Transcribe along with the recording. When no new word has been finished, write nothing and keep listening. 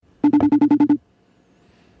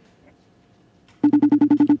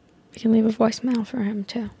You can leave a voicemail for him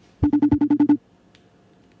too.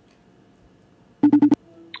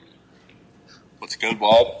 What's good,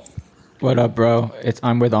 Bob? What up, bro?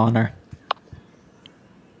 I'm with Honor.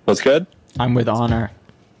 What's good? I'm with Honor.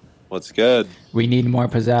 What's good? We need more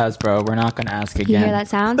pizzazz, bro. We're not gonna ask again. You hear that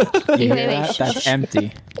sound? You hear that? That's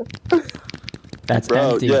empty. That's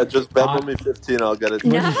Bro, empty. yeah, just Venmo me 15, I'll get it.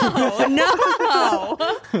 No.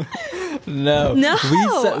 No.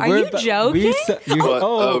 Are you joking? You sent me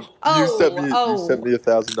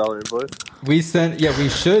 $1,000 invoice. We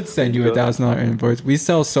should send you $1,000 invoice. We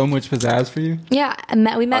sell so much pizzazz for you. Yeah,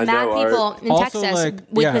 we met mad people in also, Texas like,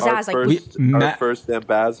 with yeah, pizzazz. Our first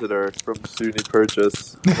ambassador from SUNY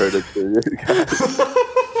Purchase heard it to you.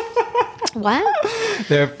 What?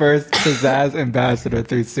 Their first pizzazz ambassador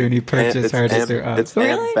through SUNY Purchase heard it through us. It's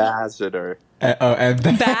ambassador.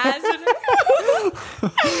 Ambassador.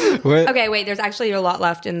 Okay, wait. There's actually a lot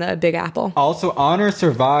left in the Big Apple. Also, Honor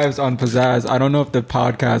survives on pizzazz. I don't know if the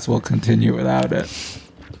podcast will continue without it.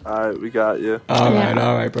 All right, we got you. All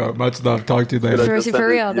right, bro. Much love. Talk to you later. For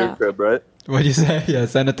real, though. Crib, right? What'd you say? Yeah,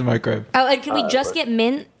 send it to my crib. Oh, and can we just get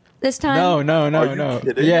mint this time? No.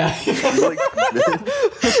 Kidding? Yeah.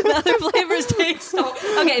 The other flavors taste so...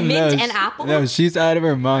 Okay, mint and apple? No, she's out of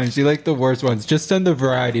her mind. She liked the worst ones. Just send the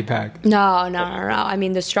variety pack. No. I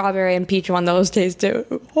mean, the strawberry and peach one, those taste too.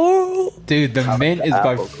 Oh. Dude, the mint is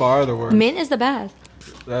by far the worst. Mint is the best.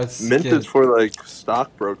 Mint is for like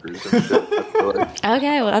stockbrokers and shit. I feel like.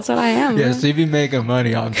 Okay, well, that's what I am. Yeah, so you be making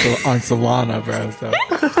money on Solana, bro. So.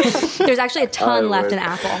 There's actually a ton left in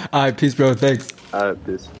apple. All right, peace, bro. Thanks. All right,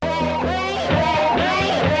 peace.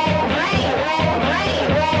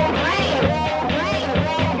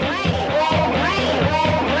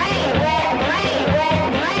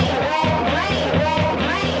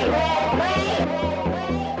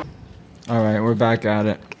 All right, we're back at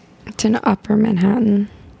it. It's in Upper Manhattan,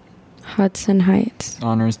 Hudson Heights.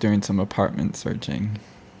 Honor's doing some apartment searching.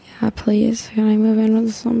 Yeah, please. Can I move in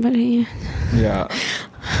with somebody? Yeah.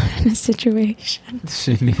 In a situation.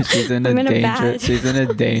 She's in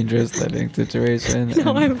a dangerous living situation.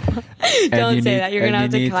 No, I'm not. Don't say that. You're gonna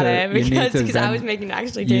have to cut it because I was making it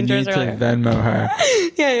actually dangerous earlier. You need to Venmo her.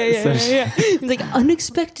 Yeah. It's like,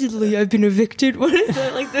 unexpectedly, I've been evicted. What is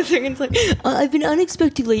that? Like the thing? It's like, I've been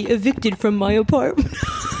unexpectedly evicted from my apartment.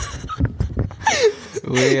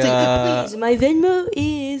 It's like, please, my Venmo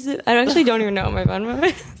is... I actually don't even know what my Venmo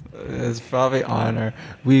is. It's probably Honor.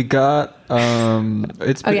 We got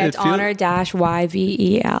it's Honor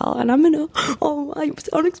 -YVEL, and I'm gonna. Oh, I was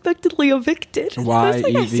unexpectly evicted. I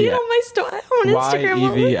see it on my story on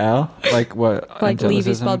Instagram. YEVL, like what? Like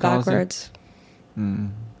Levy spelled backwards.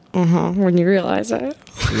 When you realize it.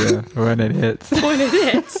 Yeah, when it hits.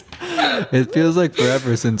 It feels like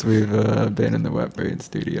forever since we've been in the Wet Brain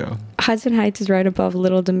studio. Hudson Heights is right above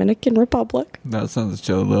Little Dominican Republic. That sounds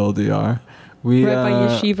chill, Little DR. Right by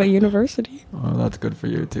Yeshiva University. Oh, that's good for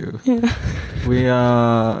you too. Yeah. We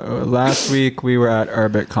last week we were at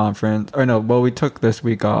Urbit conference. We took this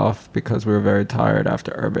week off because we were very tired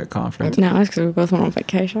after Urbit conference. No, it's because we both went on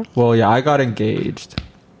vacation. Well, yeah, I got engaged.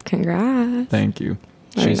 Congrats. Thank you.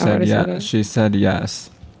 She said yes. She said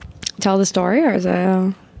yes. Tell the story, or is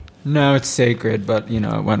it? No, it's sacred, but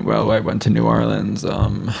it went well. I went to New Orleans.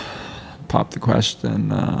 Popped the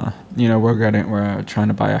question. We're trying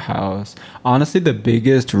to buy a house. Honestly, the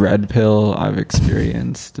biggest red pill I've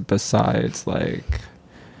experienced, besides like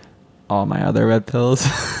all my other red pills.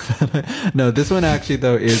 No, this one actually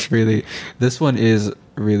though is really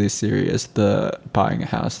serious. The buying a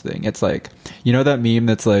house thing. It's like, that meme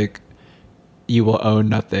that's like, you will own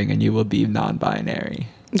nothing and you will be non-binary.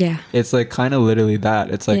 Yeah. It's like kind of literally that.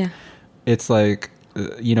 It's like,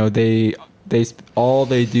 they all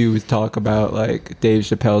they do is talk about like Dave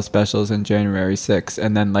Chappelle specials in January 6th,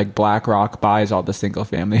 and then like BlackRock buys all the single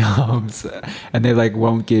family homes, and they like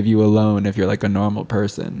won't give you a loan if you're like a normal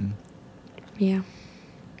person. Yeah.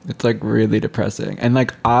 It's like really depressing. And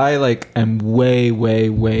like I like am way, way,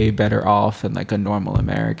 way better off than like a normal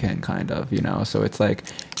American kind of, so it's like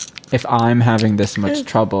if I'm having this much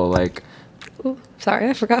trouble, like ooh, sorry,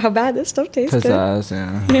 I forgot how bad this stuff tastes. Pizzazz,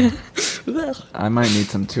 yeah. I might need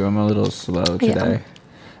some too. I'm a little slow today. Yeah.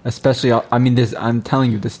 Especially, I'm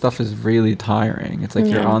telling you, this stuff is really tiring. It's like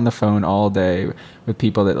you're on the phone all day with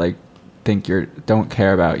people that like think don't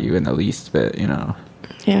care about you in the least bit,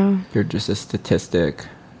 Yeah. You're just a statistic.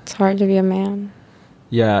 It's hard to be a man.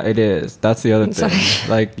 Yeah, it is. That's the other thing.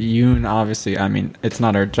 Like, Yoon, obviously, it's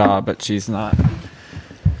not her job, but she's not,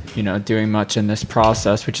 doing much in this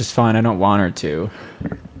process, which is fine. I don't want her to.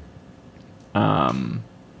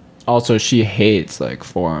 Also, she hates like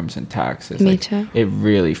forms and taxes. Me like, too. It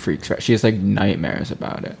really freaks her out. She has like nightmares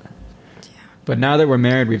about it. But now that we're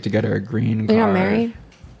married, we have to get her a green card. You're not married?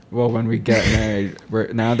 Well, when we get married,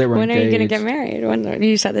 now that we're When engaged, are you going to get married? When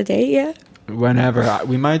you set the date yet? Whenever.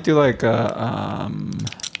 We might do like a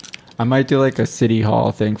I might do like a city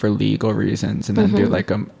hall thing for legal reasons, and then do like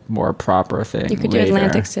a more proper thing. You could later. do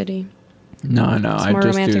Atlantic City. No, It's I more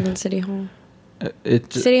just romantic do. than City Hall.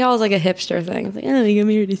 It City Hall is like a hipster thing. It's like, oh, you get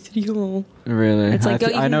married at City Hall. really. It's like,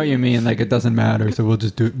 I know what you mean. Like it doesn't matter, so we'll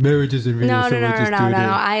just do it. Marriage isn't real, No. so we'll just do it.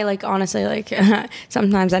 I like honestly like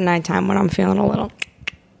sometimes at nighttime when I'm feeling a little,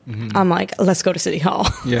 I'm like, let's go to City Hall.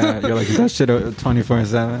 Yeah, you're like that shit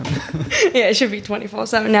 24/7. Yeah, it should be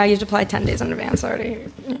 24/7. Now you have to apply 10 days in advance already.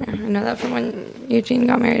 Yeah, I know that from when Eugene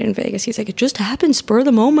got married in Vegas. He's like, it just happened, spur of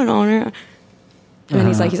the moment on it. And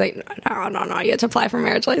he's like, no, you have to apply for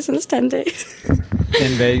marriage license 10 days.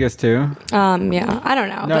 In Vegas too? Yeah, I don't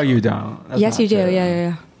know. No, but- you don't. That's Yes, not you do. true.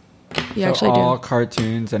 Yeah. You So actually all do.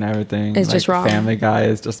 cartoons and everything. It's just wrong. Family Guy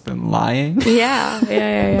has just been lying. Yeah.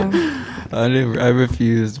 I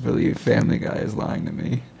refuse to believe Family Guy is lying to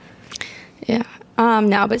me. Yeah.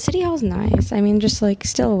 No, but City Hall's nice. I mean, just like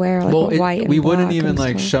still wear like white and we wouldn't black even and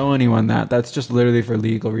like stuff. show anyone that. That's just literally for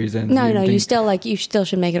legal reasons. No, You you think- still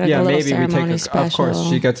should make it like yeah, a little maybe we ceremony take. special. Of course,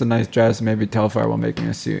 she gets a nice dress. Maybe Telfar will make me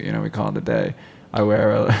a suit. You know, we call it a day. I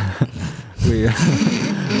wear a. we.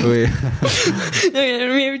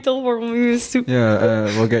 Maybe Telfar will make a suit. Yeah,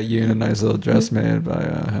 we'll get you a nice little dress made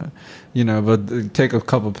by, but take a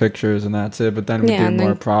couple pictures and that's it. But then we do and more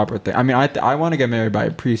then- proper thing. I mean, I want to get married by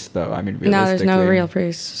a priest though. I mean, No, there's realistically. no real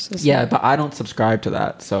priest. Yeah, but I don't subscribe to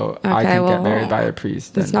that, so I Okay, can well, get married by a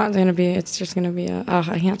priest. It's not going to be. It's just going to be a. Oh,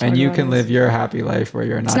 I can't. Talk and you about can this. live your happy life where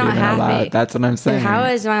you're not, not even happy. allowed. That's what I'm So saying. how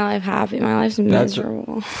is my life happy? My life's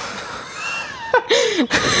miserable.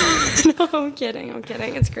 No, I'm kidding.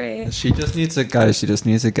 It's great. She just needs to, guys. She just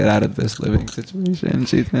needs to get out of this living situation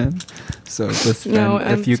she's in. So just No,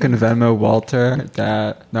 if you can Venmo Walter,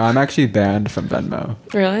 that. No, I'm actually banned from Venmo.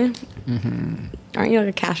 Really? Aren't you like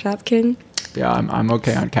a Cash App king? Yeah, I'm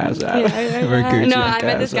okay on Cash App. Yeah. We're Gucci No, on I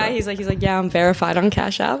met this Cash guy. App. He's like, yeah, I'm verified on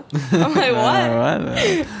Cash App. I'm like, what?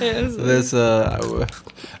 Yes. This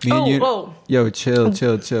me and you. whoa. Yo, chill.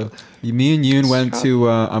 Me and Yoon went to.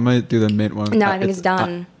 I'm gonna do the mint one. No, I think it's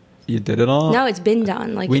done. You did it all? No, it's been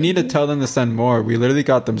done. Like We need to tell them to send more. We literally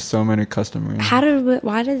got them so many customers.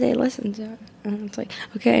 Why did they listen to it? And it's like,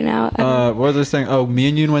 okay, now. What was I saying? Oh, me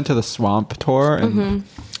and Yoon went to the swamp tour, and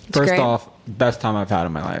first great. off, best time I've had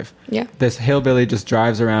in my life. Yeah. This hillbilly just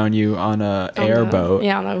drives around you on a airboat.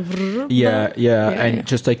 Yeah. On the Yeah, and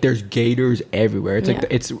just like there's gators everywhere. It's like Yeah.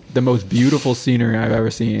 it's the most beautiful scenery I've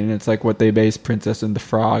ever seen. It's like what they based Princess and the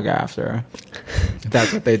Frog after.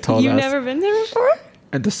 That's what they told You've us. never been there before?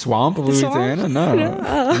 At the swamp of The swamp? Louisiana?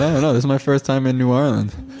 No. This is my first time in New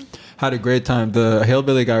Orleans. Had a great time. The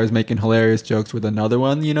hillbilly guy was making hilarious jokes with another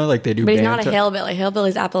one. You know, like they do. But he's not a banter. hillbilly.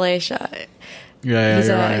 Hillbilly's Appalachia. Yeah, he's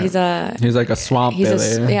you're a right. He's like a swamp he's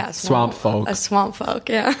billy. a swamp folk. A swamp folk,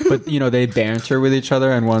 yeah. But they banter with each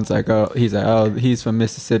other, and one's like, he's from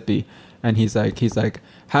Mississippi, and he's like,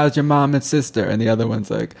 how's your mom and sister? And the other one's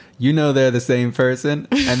like, they're the same person.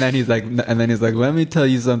 And then he's like, let me tell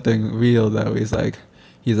you something real though. He's like,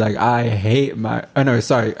 I hate my. Oh no,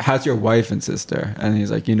 sorry. How's your wife and sister? And he's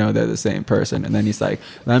like, they're the same person. And then he's like,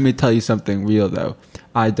 let me tell you something real though.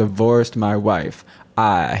 I divorced my wife.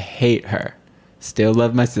 I hate her. Still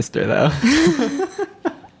love my sister though.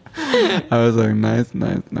 I was like, nice.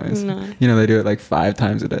 Nice. They do it like 5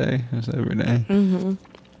 times a day, just every day. Mm-hmm.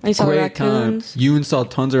 I saw Great time. raccoons. Yoon saw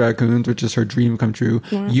tons of raccoons, which is her dream come true.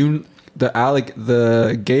 Yeah. Yoon,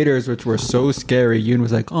 the gators, which were so scary. Yoon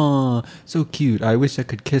was like, "Oh, so cute. I wish I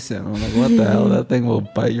could kiss him." I'm like, "What the hell? That thing will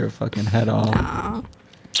bite your fucking head off." Aw.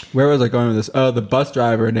 Where was I going with this? Oh, the bus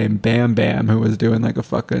driver named Bam Bam, who was doing like a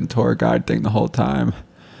fucking tour guide thing the whole time,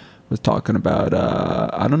 was talking about.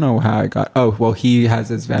 I don't know how I got. Oh, well, he has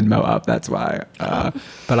his Venmo up. That's why.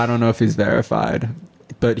 But I don't know if he's verified.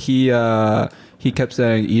 But he kept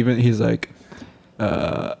saying even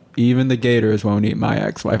the gators won't eat my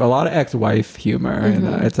ex-wife. A lot of ex-wife humor.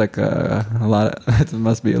 And, it's like a lot of. It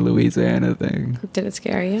must be a Louisiana thing. Did it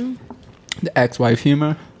scare you? The ex-wife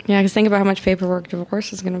humor. Yeah, because think about how much paperwork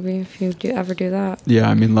divorce is going to be if you ever do that. Yeah,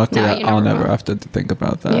 I mean, luckily No, you I'll never never will. have to think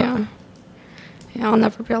about that. Yeah, I'll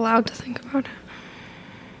never be allowed to think about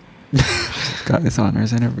it. Guys,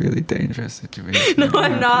 Honor's in a really dangerous situation. No,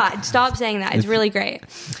 I'm not. Stop saying that. It's really great.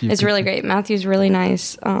 It's really great. Matthew's really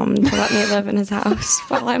nice to let me live in his house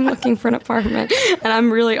while I'm looking for an apartment. And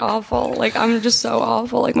I'm really awful. Like, I'm just so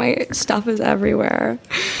awful. Like, my stuff is everywhere.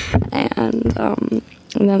 And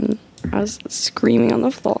then I was screaming on the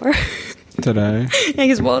floor. Today. Yeah,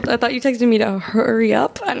 because I thought you texted me to hurry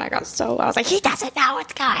up, and I was like, he doesn't know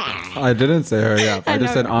what's going on. I didn't say hurry up. I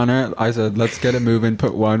just said honor. I said let's get it moving.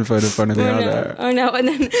 Put one foot in front of the other. I know. And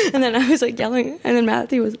then I was like yelling, and then I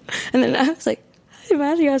was like, hey,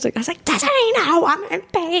 Matthew, I was like, doesn't he know I'm in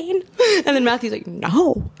pain? And then Matthew's like,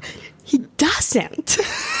 no, he doesn't.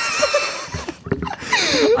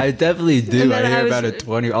 I definitely do. I hear about it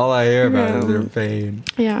 20. All I hear about is their pain.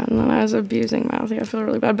 Yeah, and then I was abusing Matthew. I feel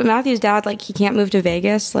really bad. But Matthew's dad, like, he can't move to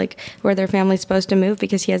Vegas, like, where their family's supposed to move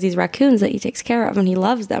because he has these raccoons that he takes care of, and he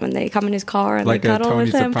loves them, and they come in his car and like they cuddle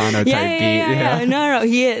with him. Like a Tony Soprano type beat. Yeah. No,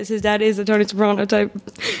 he is. His dad is a Tony Soprano type.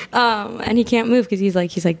 And he can't move because he's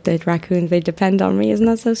like, the raccoons, they depend on me. Isn't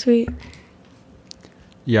that so sweet?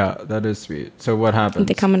 Yeah, that is sweet. So what happens?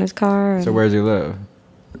 They come in his car. So where does he live?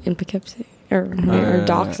 In Poughkeepsie. Or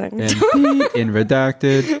doxing. In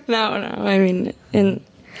redacted. No. I mean, no.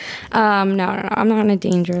 I'm not in a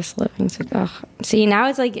dangerous living. See, now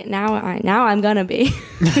it's like now I'm gonna be.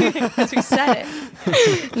 Because we said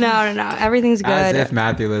it. No. Everything's good. As if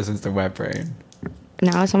Matthew listens to Web Brain.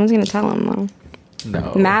 No, someone's gonna tell him though.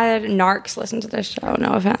 No. Mad narcs listen to this show. No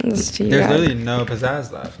offense to you. There's guys. literally no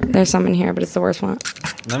pizzazz left. There's some in here, but it's the worst one.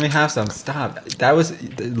 Let me have some. Stop. That was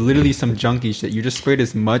literally some junky shit. You just sprayed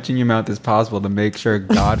as much in your mouth as possible to make sure,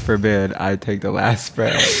 God forbid, I take the last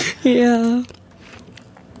spray. Yeah.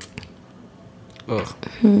 Ugh.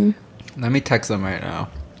 Let me text them right now.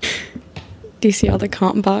 Do you see all the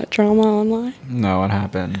comp bot drama online? No, what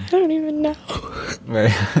happened? I don't even know.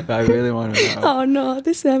 Wait, I really want to know. Oh no,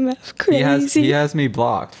 this MF crazy. He has me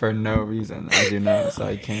blocked for no reason, as you know, so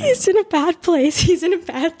I can't. He's in a bad place. He's in a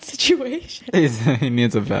bad situation. He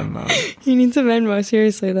needs a Venmo. He needs a Venmo,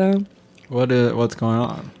 seriously though. What's going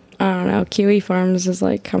on? I don't know. Kiwi Farms is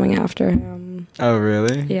like coming after him. Oh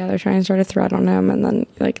really? Yeah, they're trying to start a thread on him, and then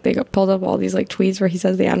like they pulled up all these like tweets where he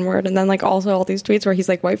says the N word, and then like also all these tweets where he's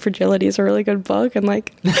like, "White Fragility is a really good book," and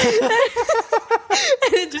like, and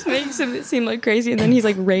it just makes him seem like crazy. And then he's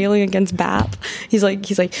like railing against BAP. He's like,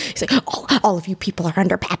 all of you people are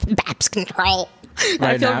under BAP's control.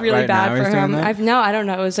 I feel really bad for him. I don't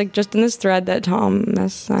know. It was like just in this thread that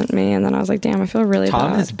Thomas sent me, and then I was like, damn, I feel really bad.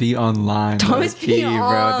 Thomas be online. Thomas be online,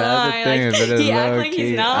 bro. That's the thing. Like, he acts like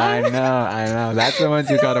he's not. I know. That's the ones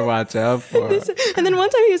you gotta watch out for. And then one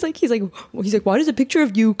time he's like, why does a picture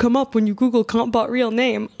of you come up when you Google Compbot real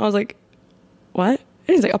name? I was like, what?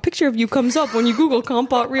 And he's like, a picture of you comes up when you Google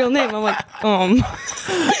Compbot real name. I'm like,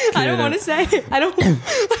 I don't want to say it. I don't.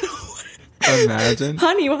 Imagine.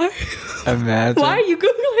 Honey, why are you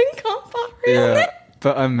Googling Compot real name?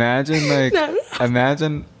 But imagine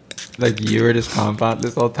imagine like you were just Compot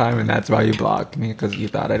this whole time and that's why you blocked me because you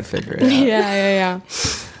thought I'd figure it out.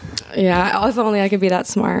 Yeah, if only I could be that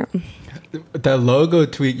smart. The logo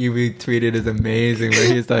tweet you retweeted is amazing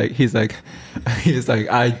where he's like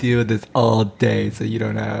I deal with this all day so you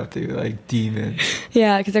don't have to, like, demons.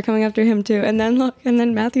 Yeah, because they're coming after him too. And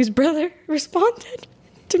then Matthew's brother responded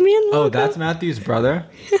to me in logo. Oh, that's Matthew's brother?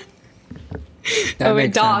 Oh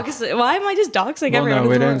wait, dox. Why am I just doxing everyone? No,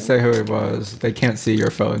 we didn't say who it was. They can't see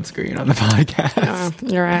your phone screen on the podcast. Oh,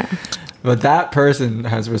 you're right. But that person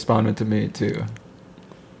has responded to me too.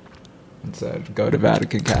 And said, go to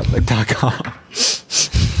VaticanCatholic.com.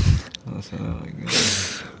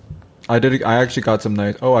 I actually got some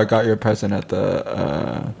nice. Oh, I got your present at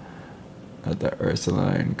the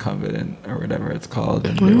Ursuline Covenant or whatever it's called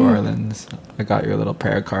in New Orleans. I got your little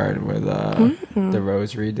prayer card with the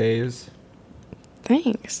Rosary Days.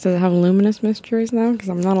 Thanks. Does it have luminous mysteries now? Because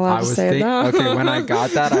I'm not allowed to say that. Okay, when I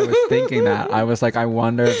got that, I was thinking that. I was like, I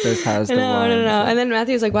wonder if this has the one. No. And then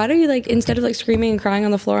Matthew was like, why don't you, like, instead of, like, screaming and crying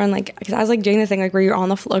on the floor and, like, because I was, like, doing the thing, like, where you're on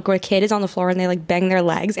the floor, like, where a kid is on the floor and they, like, bang their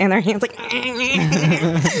legs and their hands, like,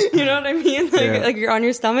 you know what I mean? Like you're on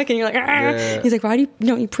your stomach and you're like, yeah. He's like, why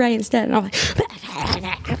don't you pray instead? And I'm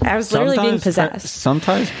like, I was literally being possessed.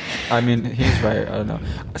 Sometimes, I mean, he's right. I don't know.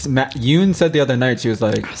 Yoon said the other night, she was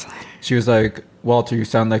like, Walter, you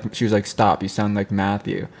sound like, she was like, stop, you sound like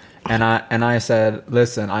Matthew. And I said,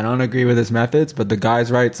 listen, I don't agree with his methods, but the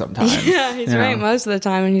guy's right sometimes. Yeah, he's right most of the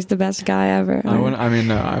time, and he's the best guy ever.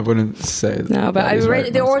 I wouldn't say that. No, but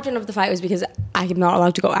the origin of the fight was because I'm not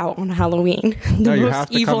allowed to go out on Halloween. The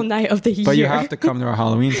most evil night of the year. But you have to come to a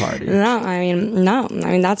Halloween party. No, I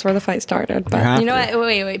mean, that's where the fight started. But you know what?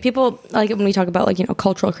 Wait. People, like, when we talk about, like, you know,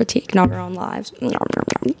 cultural critique, not our own lives.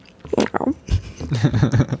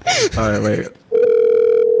 All right, wait.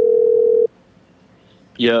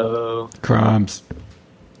 Yo. Crumbs.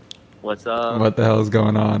 What's up? What the hell is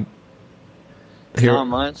going on? Here. Not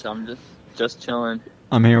much. I'm just chilling.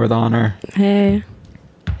 I'm here with Honor. Hey.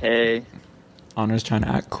 Hey. Honor's trying to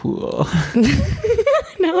act cool.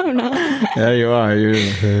 No, I'm not. Yeah, you are.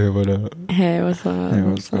 Hey, what up? Hey, what's up? Hey,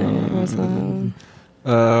 what's What's going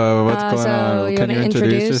What's up? What's going so on? you Can wanna you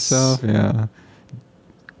introduce introduce- yourself? Yeah.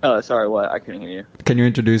 Sorry, what? I couldn't hear you. Can you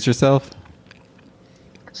introduce yourself?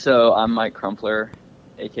 So I'm Mike Crumpler,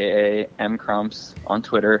 aka M Crumps on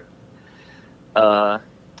Twitter. I'm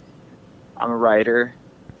a writer.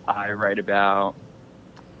 I write about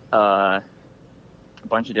a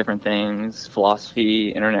bunch of different things: philosophy,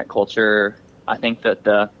 internet culture. I think that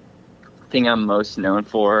the thing I'm most known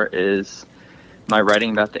for is my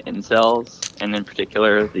writing about the incels, and in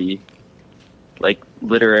particular the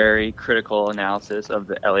literary critical analysis of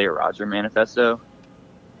the Elliot Rodger Manifesto.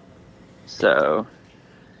 So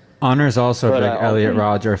Honor's also a But, big Elliot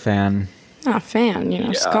Rodger fan. Not a fan,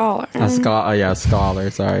 Yeah. scholar. A scholar.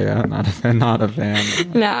 Sorry, yeah, not a fan. Not a fan.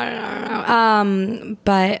 No.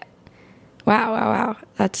 But wow.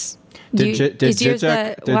 That's.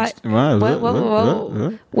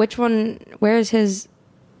 Whoa. Which one? Where's his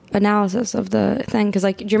analysis of the thing? Because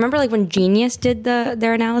do you remember when Genius did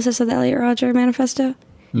their analysis of the Elliot Rodger Manifesto?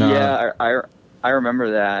 No. Yeah, I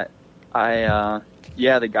remember that.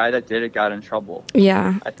 The guy that did it got in trouble,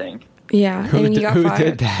 Yeah. I think. Yeah. Who he got who fired.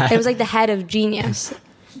 did that? It was the head of Genius,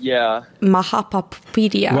 Yeah.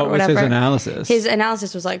 Mahapapedia. What or was whatever. his analysis? His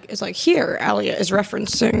analysis was here Elliot is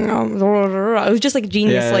referencing. It was just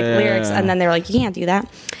Genius Yeah. lyrics, and then they're you can't do that.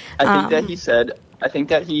 I think that he said,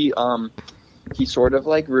 he sort of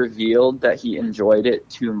revealed that he enjoyed it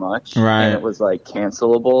too much. Right. And it was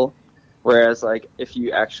cancelable. Whereas if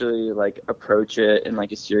you actually approach it in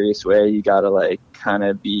a serious way, you gotta kind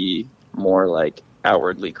of be more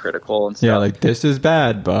outwardly critical and stuff. Yeah, this is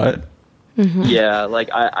bad, but Yeah,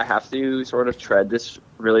 I have to sort of tread this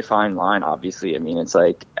really fine line. Obviously, I mean it's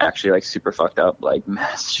actually super fucked up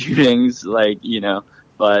mass shootings,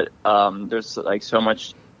 but there's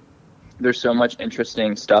so much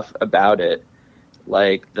interesting stuff about it,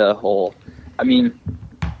 the whole, I mean,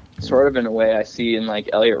 sort of in a way I see in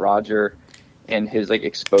Elliot Rodger and his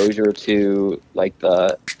exposure to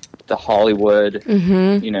the Hollywood,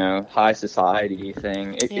 high society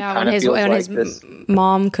thing. It Yeah, kind when of his feels this.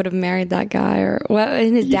 mom could have married that guy,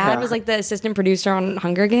 and his dad Yeah. was the assistant producer on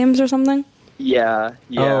Hunger Games or something. Yeah.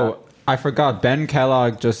 Oh, I forgot. Ben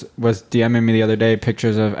Kellogg just was DMing me the other day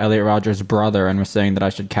pictures of Elliot Rodger's brother and was saying that I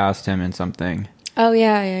should cast him in something. Oh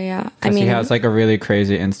yeah. I Because mean, he has a really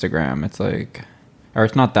crazy Instagram. It's or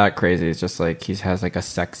it's not that crazy. It's just he has a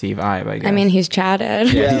sexy vibe, I guess. I mean, he's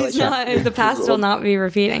chatted. Yeah, He's not, the past will not be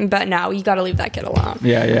repeating. But no, you got to leave that kid alone.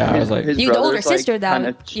 yeah. I was His The older brother's, sister, though,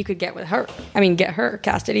 kinda you could get with her. I mean, get her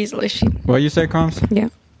casted easily. what you say, Combs? Yeah.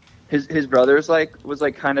 His brother's was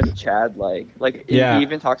kind of Chad Yeah. He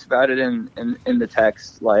even talks about it in the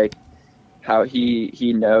text, how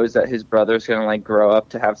he knows that his brother's gonna grow up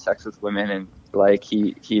to have sex with women, and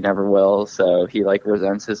he never will, so he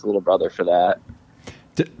resents his little brother for that.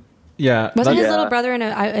 Yeah. Wasn't his Yeah. little brother in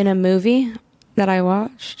a movie that I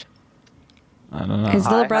watched? I don't know. His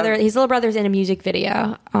little I brother. haven't- His little brother's in a music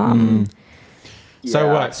video. So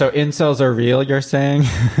Yeah. what? So incels are real, you're saying?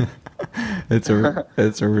 it's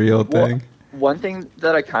a real thing. One thing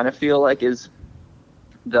that I kind of feel is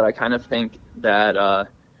that I kind of think that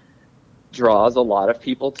draws a lot of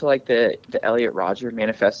people to the Elliot Rodger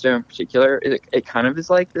Manifesto in particular. It kind of is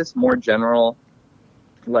this more general,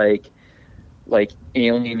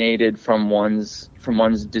 alienated from one's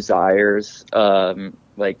desires,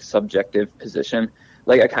 subjective position.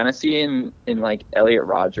 I kind of see in Elliot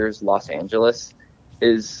Rodger's Los Angeles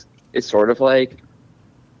is sort of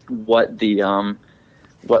what the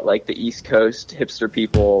East Coast hipster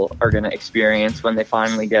people are going to experience when they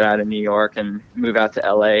finally get out of New York and move out to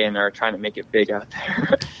LA and are trying to make it big out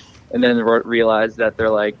there, and then realize that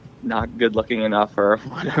they're not good looking enough or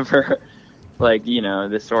whatever.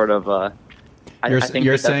 This sort of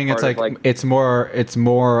You're saying it's more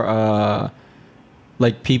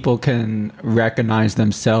people can recognize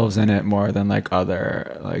themselves in it more than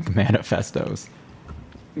other manifestos.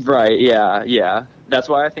 Right, yeah. That's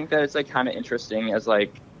why I think that it's kind of interesting as a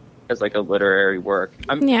literary work.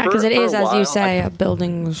 Yeah, because it for is, a as you while, say, a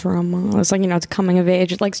buildings drama. It's it's coming of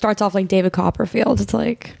age. It starts off like David Copperfield. It's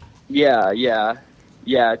Yeah.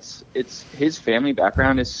 It's his family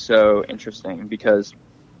background is so interesting because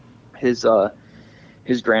his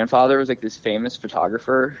grandfather was this famous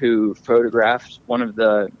photographer who photographed one of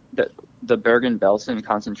the Bergen-Belsen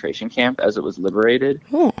concentration camp as it was liberated,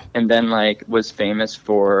 and then was famous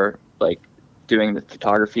for doing the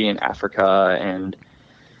photography in Africa, and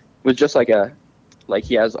was just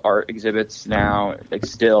he has art exhibits now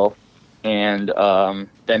still, and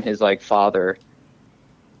then his father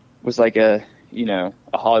was a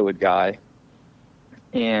Hollywood guy.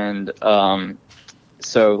 And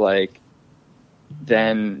so like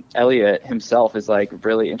then Elliot himself is like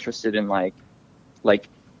really interested in like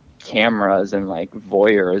cameras and like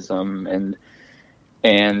voyeurism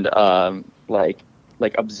and like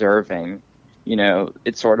observing.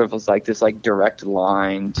 It sort of was like this like direct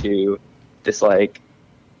line to this incel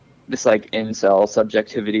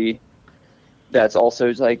subjectivity that's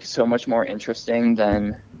also like so much more interesting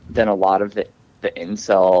than a lot of the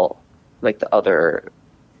incel, like the other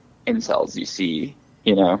incels you see.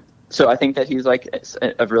 So I think that he's like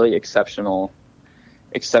a really exceptionally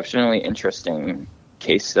interesting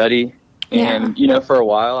case study. And for a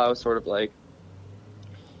while I was sort of like,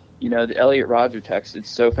 the Elliot Rodger text, it's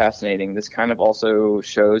so fascinating. This kind of also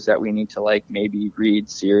shows that we need to like maybe read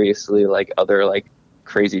seriously like other like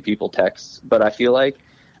crazy people texts, but I feel like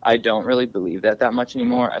I don't really believe that much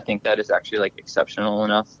anymore. I think that is actually like exceptional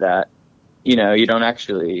enough that you don't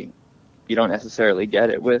necessarily get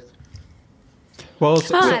it with. Well,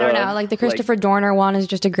 I don't know. Like the Christopher Dorner one is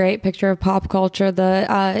just a great picture of pop culture.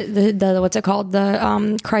 The what's it called?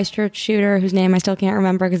 The Christchurch shooter, whose name I still can't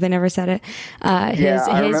remember because they never said it.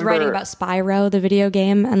 His writing about Spyro, the video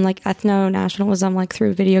game, and like ethno-nationalism, like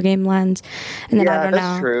through video game lens. And then I don't know.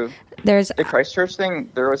 That's true. There's the Christchurch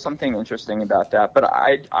thing. There was something interesting about that, but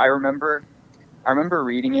I remember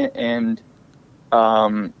reading it and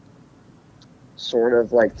sort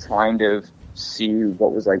of like trying to see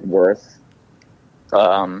what was like worth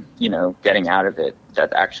getting out of it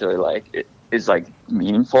that actually like it is like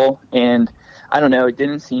meaningful. And I don't know, it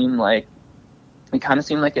kind of seemed like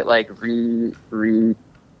it like replays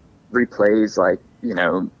like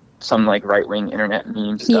some like right-wing internet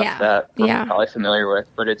meme stuff that we're probably familiar with,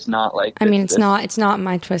 but it's not like it's not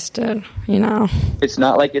my Twisted, it's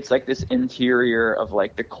not like it's like this interior of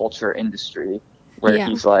like the culture industry where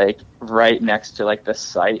he's like right next to like the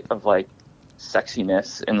site of like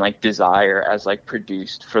sexiness and like desire as like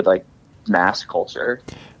produced for like mass culture.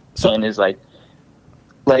 And is like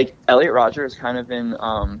Elliot Rodger is kind of in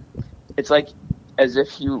it's like as if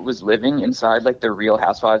he was living inside like the Real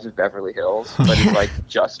Housewives of Beverly Hills, but it's like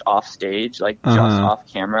just off stage, like just off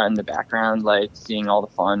camera in the background, like seeing all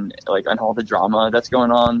the fun like and all the drama that's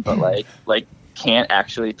going on, but like can't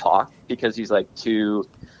actually talk because he's like too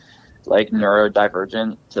like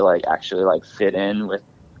neurodivergent to like actually like fit in with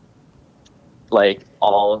like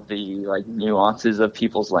all of the like nuances of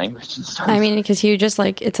people's language and stuff. I mean, because he just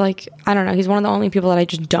like, it's like, I don't know, he's one of the only people that I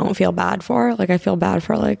just don't feel bad for. Like I feel bad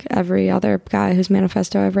for like every other guy whose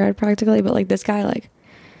manifesto I've read practically, but like this guy, like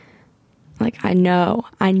I know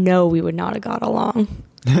we would not have got along.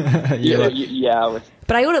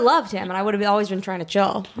 But I would have loved him, and I would have always been trying to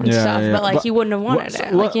chill and stuff. But like, he wouldn't have wanted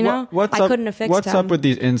it. Like, I couldn't have fixed him. What's up with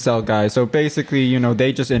these incel guys? So basically,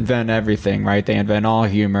 they just invent everything, right? They invent all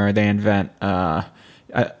humor. They invent,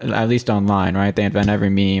 at least online, right? They invent every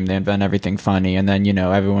meme. They invent everything funny, and then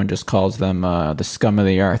everyone just calls them the scum of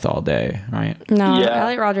the earth all day, right? No,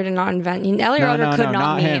 Elliot Rodger did not invent. Elliot Rodger could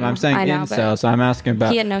not meme. Him. I'm saying incel. So I'm asking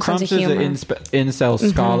about. He had no Crumps sense of humor. Is an incel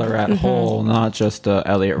scholar at whole, not just a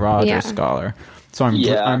Elliot Rodger scholar. So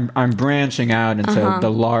I'm branching out into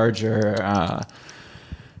the larger.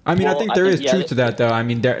 I think there is truth to that, though. I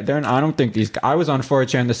mean, I don't think these. I was on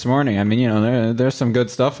 4chan this morning. I mean, there's some good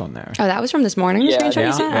stuff on there. Oh, that was from this morning. You sent?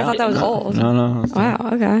 I thought that was old. No. Wow.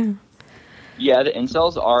 Okay. Yeah, the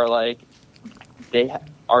incels are like they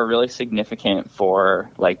are really significant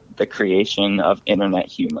for like the creation of internet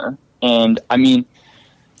humor, and I mean,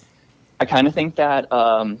 I kind of think that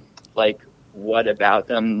like what about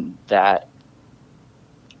them that.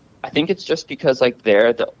 I think it's just because like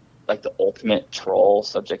they're the ultimate troll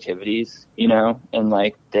subjectivities, and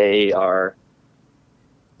like they are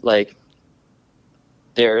like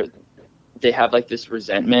they have like this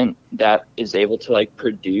resentment that is able to like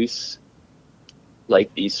produce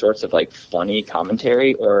like these sorts of like funny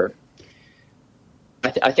commentary, or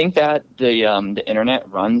I think that the internet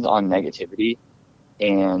runs on negativity,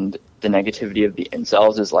 and the negativity of the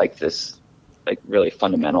incels is like this like really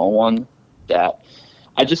fundamental one that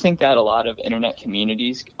I just think that a lot of internet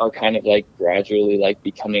communities are kind of like gradually like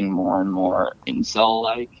becoming more and more incel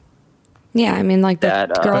like. Yeah, I mean like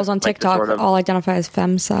the girls on TikTok like all identify as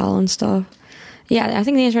femcel and stuff. Yeah, I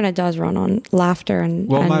think the internet does run on laughter and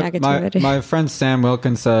negativity. My friend Sam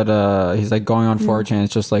Wilkins said he's like going on 4chan.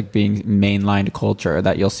 It's just like being mainlined culture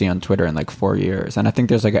that you'll see on Twitter in like 4 years, and I think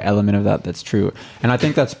there's like an element of that's true. And I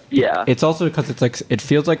think that's It's also because it's like it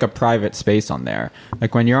feels like a private space on there.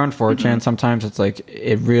 Like when you're on 4chan, sometimes it's like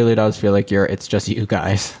it really does feel like it's just you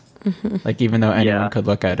guys. Like even though anyone could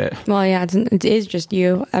look at it. Well, yeah, it is just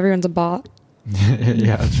you. Everyone's a bot.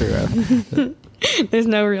 Yeah, true. There's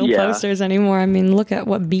no real Yeah. posters anymore. I mean, look at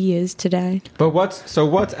what B is today. But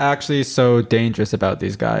what's actually so dangerous about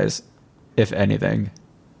these guys, if anything?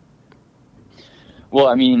 Well,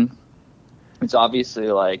 I mean, it's obviously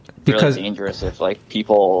like Because- really dangerous if like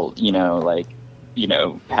people,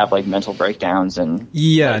 have like mental breakdowns and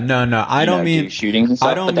Yeah, no, I don't do mean shootings and stuff.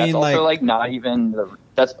 I don't but that's mean also like not even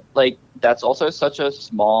that's also such a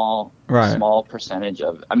small Right. small percentage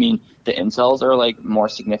of. I mean, the incels are like more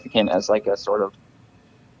significant as like a sort of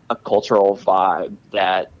a cultural vibe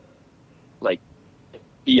that like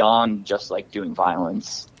beyond just like doing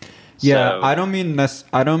violence. Yeah, So- I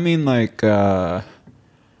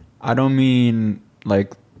don't mean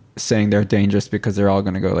like saying they're dangerous because they're all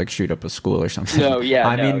going to go like shoot up a school or something. No, yeah,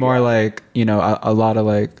 I mean no, more yeah. like, a lot of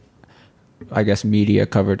like, I guess, media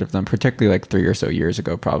coverage of them, particularly like 3 or so years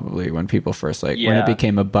ago, probably when people first when it Yeah.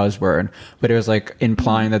 became a buzzword, but it was like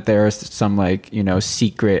implying that there was some like,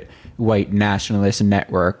 secret white nationalist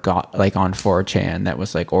network like on 4chan that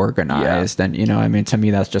was like organized. And, I mean, to me,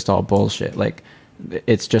 that's just all bullshit. Like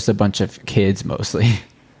it's just a bunch of kids mostly.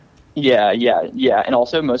 Yeah. And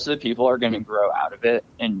also most of the people are going to grow out of it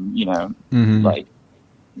and, Mhm. like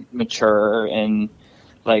mature and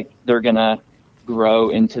like they're going to grow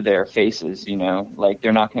into their faces, like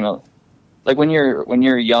they're not going to like when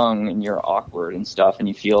you're young and you're awkward and stuff and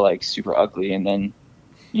you feel like super ugly and then,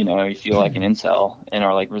 you feel like an incel and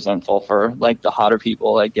are like resentful for like the hotter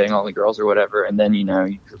people, like getting all the girls or whatever. And then,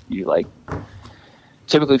 you like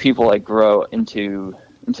typically people like grow into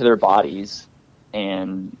their bodies.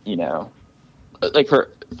 And like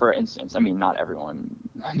for instance, I mean, not everyone,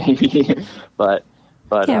 maybe, but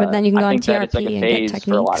Yeah, but then you can go I on think that it's like TRP a and get phase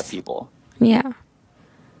for a lot of techniques. people. Yeah.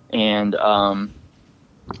 And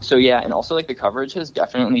so yeah, and also like the coverage has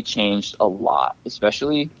definitely changed a lot,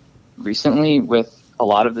 especially recently with a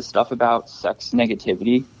lot of the stuff about sex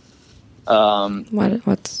negativity.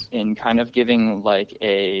 What's And kind of giving like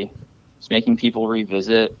it's making people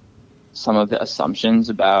revisit some of the assumptions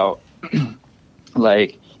about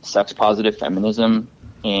like sex positive feminism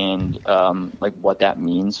and like what that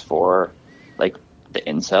means for like the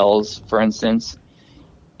incels, for instance.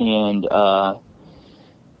 And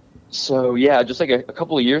so yeah, just like a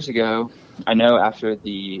couple of years ago, I know after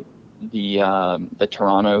the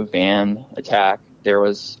Toronto van attack, there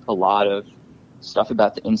was a lot of stuff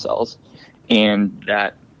about the incels, and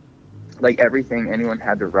that like everything anyone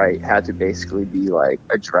had to write had to basically be like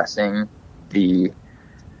addressing the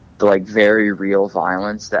like very real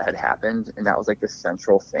violence that had happened, and that was like the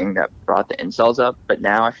central thing that brought the incels up. But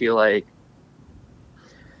now I feel like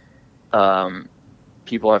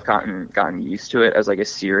people have gotten used to it as like a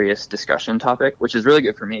serious discussion topic, which is really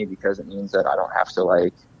good for me because it means that I don't have to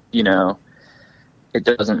like, it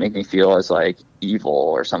doesn't make me feel as like evil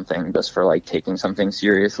or something just for like taking something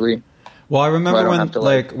seriously. Well, I remember So I don't when have to,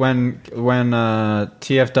 like when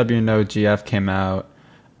TFW No GF came out,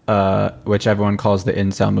 which everyone calls the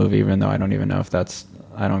incel movie, even though I don't even know if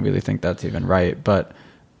I don't really think that's even right. But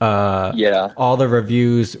Yeah. all the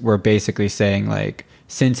reviews were basically saying like,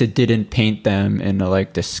 since it didn't paint them in a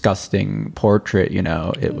like disgusting portrait,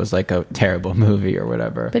 it was like a terrible movie or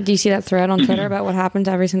whatever. But do you see that thread on Twitter about what happened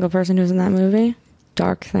to every single person who was in that movie?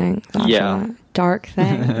 Dark things. after Yeah. that. Dark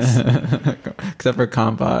things. Except for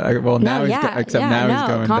Compa. Well, now he's he's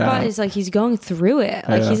going Compa down. is like he's going through it.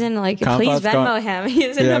 Like Yeah. he's in like Compa's please Venmo going- him.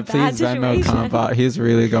 He's in a bad please Venmo situation. Compa. He's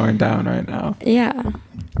really going down right now. Yeah.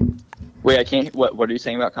 Wait, I can't. What are you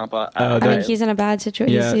saying about Compa? Oh, I mean, Right. he's in a bad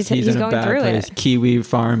situation. Yeah, he's in a going bad through place. it. Kiwi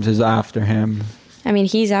Farms is after him. I mean,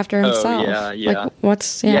 he's after himself. yeah. Like,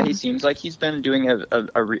 what's Yeah, he seems like he's been doing a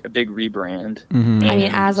big rebrand. Mhm. I mean,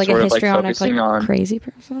 and as like a sort of, histrionic, focusing like on crazy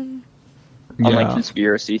person. like Yeah.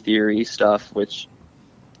 conspiracy theory stuff, which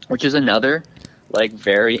is another like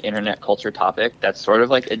very internet culture topic that's sort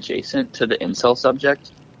of like adjacent to the incel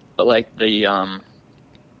subject, but like the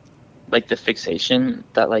fixation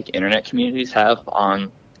that like internet communities have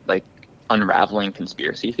on like unraveling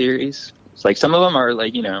conspiracy theories. It's like some of them are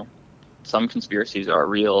like, some conspiracies are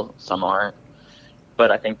real, some aren't.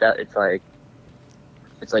 But I think that I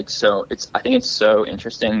think it's so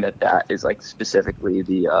interesting that is like specifically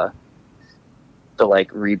the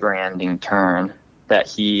like rebranding turn that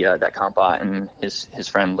that Compa and his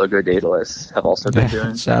friend Logo Daedalus have also been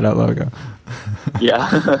doing. Shout out Logo.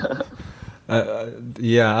 Yeah.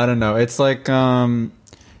 Yeah, I don't know. It's like, I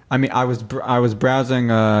mean, I was browsing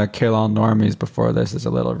Kill All Normies before this as a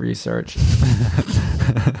little research.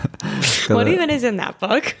 What even is in that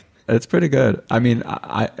book? It's pretty good. I mean,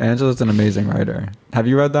 Angela's an amazing writer. Have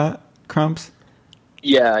you read that, Crumps?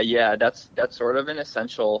 Yeah, that's sort of an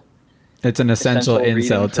essential It's an essential reading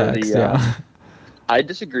incel for text. the, Yeah. I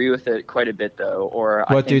disagree with it quite a bit, though. Or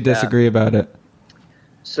What do you disagree about it?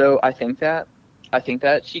 So I think that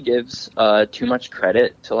she gives too much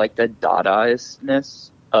credit to like the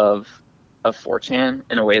Dadaistness of 4chan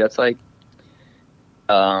in a way that's like,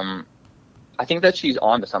 I think that she's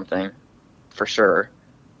on to something for sure,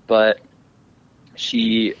 but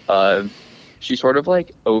she sort of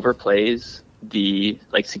like overplays the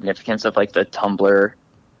like significance of like the Tumblr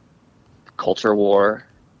culture war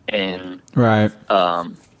and Right.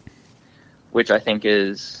 which I think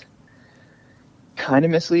is kind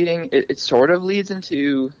of misleading. It sort of leads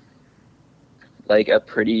into like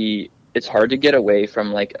it's hard to get away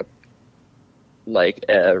from like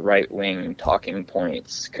a right-wing talking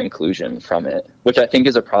points conclusion from it, which I think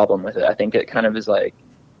is a problem with it. I think it kind of is like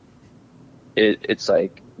it's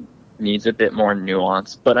like needs a bit more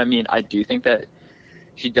nuance. But I mean, I do think that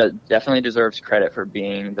she definitely deserves credit for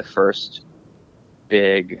being the first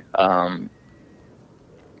big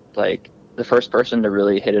like the first person to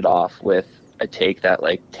really hit it off with a take that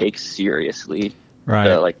like takes seriously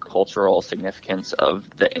the like cultural significance of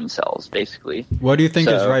the incels, basically. What do you think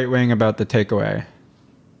is right wing about the takeaway?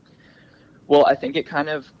 Well, I think it kind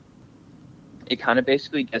of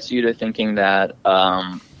basically gets you to thinking that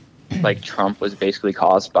like Trump was basically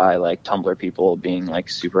caused by like Tumblr people being like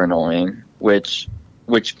super annoying, which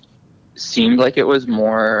seemed like it was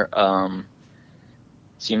more a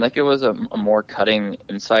more cutting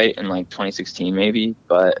insight in like 2016 maybe,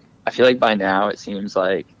 but I feel like by now it seems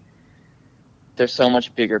like there's so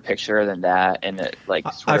much bigger picture than that, and it like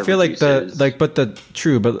sort of reduces...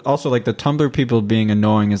 but also like the Tumblr people being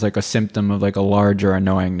annoying is like a symptom of like a larger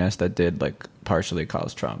annoyingness that did like partially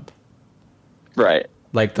cause Trump. Right.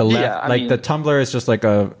 Like the left, the Tumblr is just like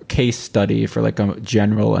a case study for like a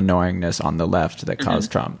general annoyingness on the left that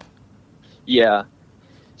caused Trump. Yeah.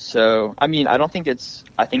 So I mean, I think it's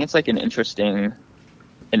like an interesting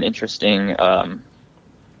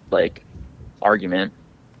like argument,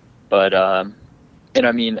 but and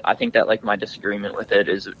I mean, I think that like my disagreement with it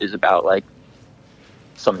is about like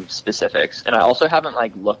some specifics, and I also haven't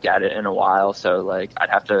like looked at it in a while, so like I'd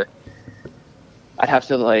have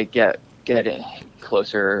to like get it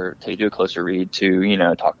closer to do a closer read to, you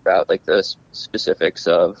know, talk about like the specifics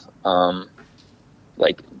of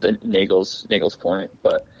like the Nagel's point.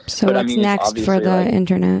 But what's next for the like,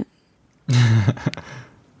 internet?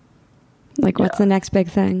 Like, what's the next big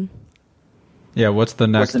thing? Yeah, what's the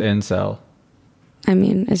next incel? I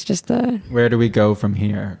mean, it's just where do we go from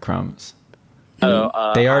here, Crumbs?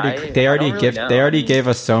 They already gave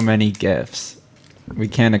us so many gifts. We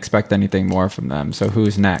can't expect anything more from them. So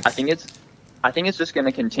who's next? I think it's just going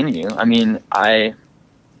to continue. I mean, I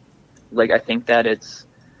think that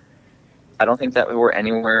I don't think that we're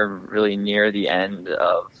anywhere really near the end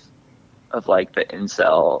of like the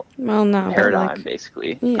incel paradigm,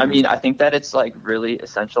 basically. Yeah. I mean, I think that it's like really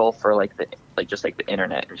essential for like the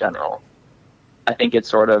internet in general. I think it's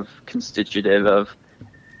sort of constitutive of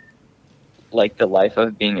like the life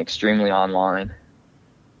of being extremely online.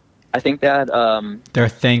 I think that they're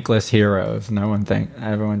thankless heroes.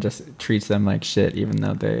 Everyone just treats them like shit, even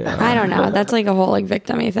though they. I don't know. That's like a whole like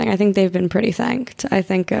victim-y thing. I think they've been pretty thanked. I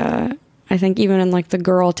think even in like the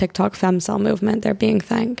girl TikTok femcel movement, they're being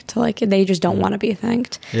thanked. Like they just don't want to be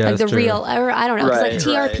thanked. Yeah, like the real, or I don't know. Right, it's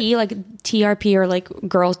like TRP, like TRP or like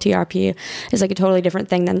girls TRP is like a totally different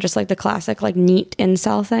thing than just like the classic like neat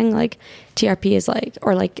incel thing. Like TRP is like,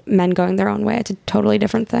 or like men going their own way. It's a totally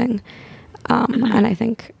different thing. And I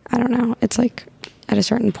think, I don't know, it's like at a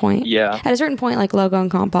certain point. Yeah. At a certain point, like Logo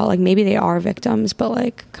and Compa, like maybe they are victims, but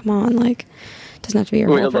like, come on, like, it doesn't have to be your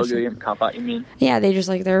whole person. Logo and Compa, you mean? Yeah,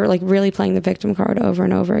 they're like really playing the victim card over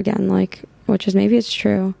and over again, like, which is maybe it's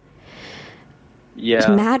true. Yeah. It's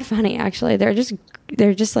mad funny, actually. They're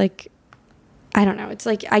just like, I don't know. It's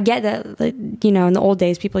like, I get that, like, you know, in the old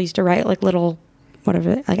days, people used to write like little,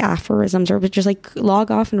 whatever, like aphorisms, or just like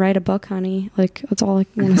log off and write a book, honey. Like, that's all I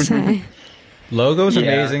want to say. Logo's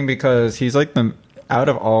amazing because he's like out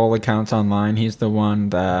of all accounts online, he's the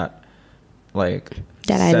one that like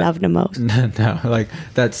I love the most. No, like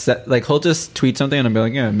like he'll just tweet something and I'll be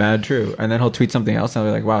like, yeah, mad true, and then he'll tweet something else and I'll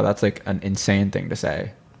be like, wow, that's like an insane thing to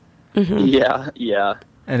say. Mm-hmm. Yeah.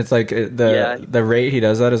 And it's like the rate he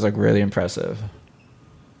does that is like really impressive.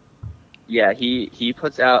 Yeah, he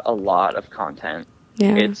puts out a lot of content.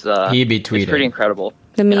 Yeah, it's he be tweeting. It's pretty incredible.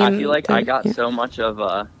 The meme, and I feel like I got so much of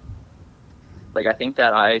like I think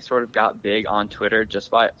that I sort of got big on Twitter just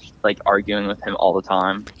by like arguing with him all the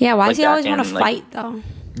time. Yeah, why like, does he always want to fight though?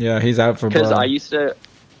 Yeah, he's out for blood. Because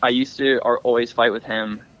I used to always fight with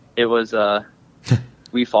him. It was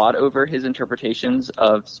we fought over his interpretations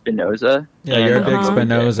of Spinoza. Yeah, you're a big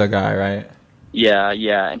Spinoza guy, right? Yeah,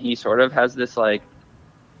 and he sort of has this like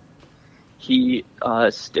he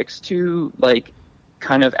sticks to like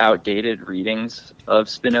kind of outdated readings of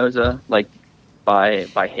Spinoza, like by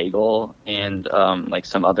Hegel and like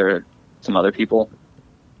some other people,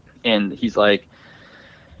 and he's like,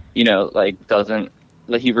 you know, like doesn't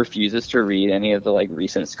like he refuses to read any of the like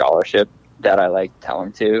recent scholarship that I like tell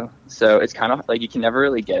him to. So it's kind of like you can never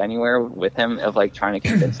really get anywhere with him of like trying to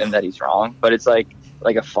convince him that he's wrong, but it's like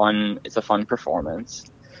a fun performance.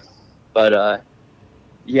 But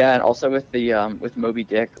yeah, and also with the with Moby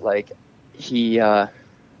Dick, like he I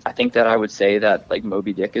think that I would say that like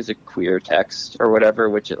Moby Dick is a queer text or whatever,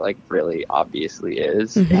 which it like really obviously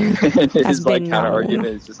is. Mm-hmm. His like counter argument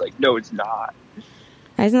is just like, no, it's not.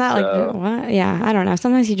 Isn't that like what? Yeah, I don't know.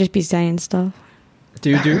 Sometimes you just be saying stuff. Do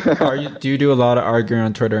you do a lot of arguing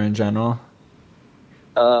on Twitter in general?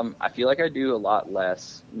 I feel like I do a lot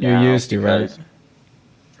less now. You used to, right?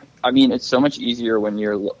 I mean, it's so much easier when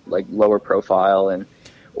you're like lower profile and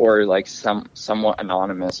or like somewhat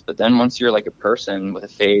anonymous. But then once you're like a person with a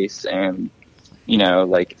face and, you know,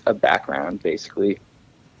 like a background, basically,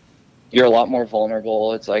 you're a lot more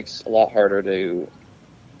vulnerable. It's like a lot harder to,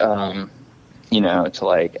 you know, to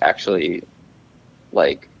like actually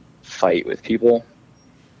like fight with people.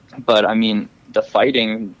 But I mean, the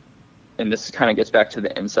fighting, and this kind of gets back to the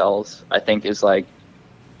incels, I think is like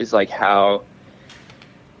how,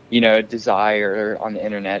 you know, desire on the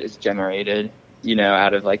internet is generated, you know,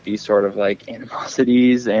 out of like these sort of like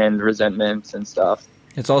animosities and resentments and stuff.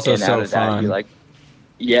 It's also and so fun. Like,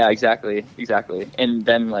 yeah, exactly. And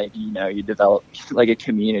then like, you know, you develop like a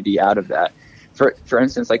community out of that. For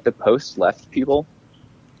instance, like the post-left people,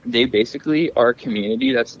 they basically are a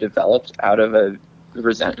community that's developed out of a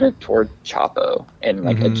resentment toward Chapo and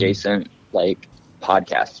like adjacent like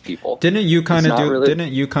podcast people. Didn't you kind of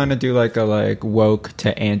do like a like woke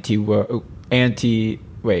to anti-woke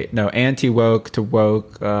to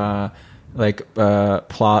woke like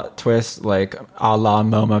plot twist like a la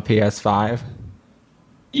MoMA PS5?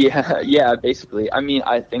 Yeah, basically. I mean,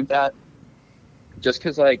 I think that just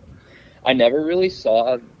because like I never really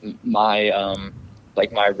saw my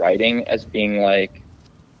like my writing as being like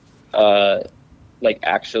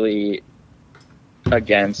actually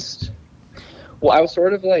against. Well, I was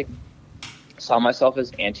sort of like saw myself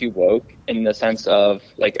as anti-woke in the sense of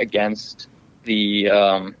like against the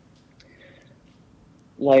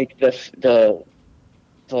like the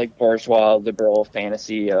like bourgeois liberal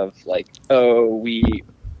fantasy of like, oh, we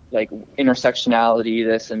like intersectionality,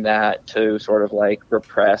 this and that, to sort of like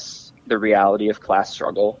repress the reality of class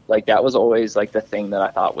struggle. Like that was always like the thing that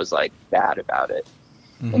I thought was like bad about it.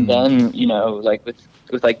 Mm-hmm. And then, you know, like with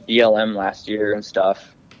like BLM last year and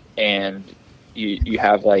stuff, and you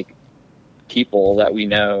have like people that we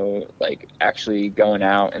know like actually going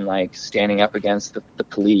out and like standing up against the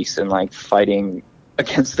police and like fighting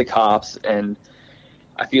against the cops, and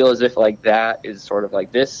I feel as if like that is sort of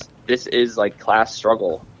like this is like class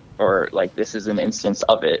struggle, or like this is an instance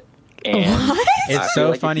of it. And what? It's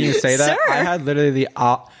so like funny you say that. Sir. I had literally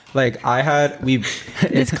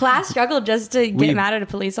it's class struggle just to get mad at a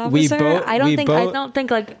police officer. I don't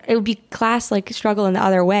think like it would be class like struggle in the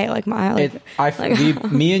other way. Like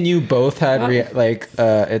me and you both had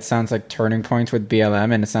it sounds like turning points with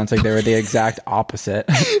BLM, and it sounds like they were the exact opposite.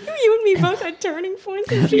 You and me both had turning points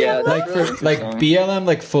with BLM. Yeah, BLM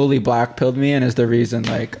like fully blackpilled me, and is the reason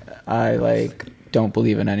like I like don't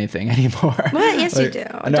believe in anything anymore. What? Yes, you do.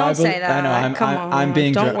 Don't say that. I know. I'm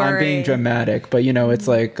being dramatic, but you know, it's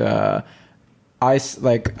like I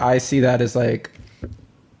see that as like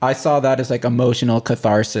I saw that as like emotional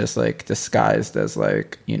catharsis, like disguised as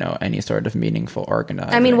like, you know, any sort of meaningful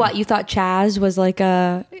organizing. I mean, what, you thought Chaz was like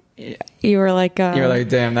you were like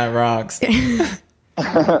damn, that rocks.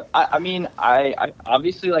 I mean, I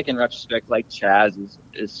obviously like in retrospect, like Chaz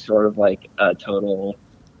is sort of like a total.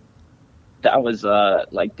 That was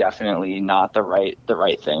like definitely not the right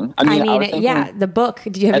thing. I mean, the book.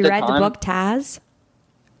 Have you read the book Taz?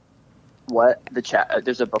 What?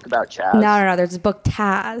 There's a book about Chaz. No. There's a book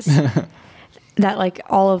Taz that like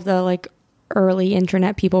all of the like early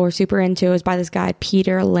internet people were super into. It was by this guy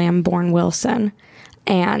Peter Lamborn Wilson,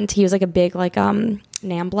 and he was like a big like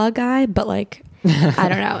NAMBLA guy, but like. I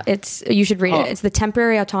don't know. You should read it. It's The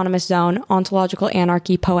Temporary Autonomous Zone, Ontological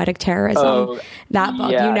Anarchy, Poetic Terrorism. That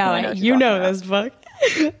book. Yeah, you know it. You know this book.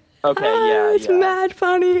 Okay, yeah. It's mad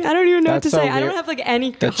funny. I don't even know what to say. I don't have like any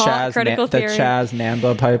hot critical theory. The Chaz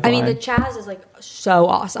NAMBLA pipeline. I mean, the Chaz is like so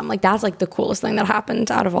awesome. Like that's like the coolest thing that happened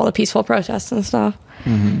out of all the peaceful protests and stuff.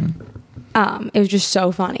 Mm-hmm. It was just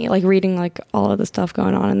so funny, like reading like all of the stuff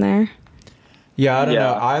going on in there. Yeah, I don't know.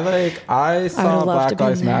 Yeah. I saw love to Black be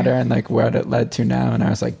Lives there. Matter and like what it led to now, and I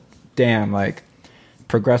was like, damn, like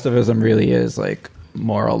progressivism really is like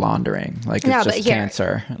moral laundering. Like No, it's but just here,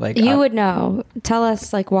 cancer. Like You would know. Tell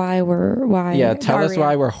us like why. yeah, tell us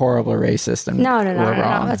why we're horrible racist and No, we're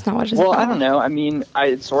wrong. that's not what it's Well, about. I don't know. I mean,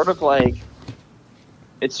 it's sort of like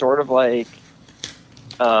it's like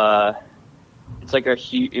a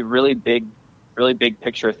really big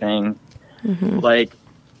picture thing. Mm-hmm. Like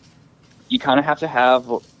you kind of have to have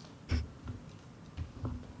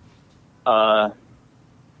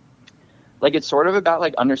like it's sort of about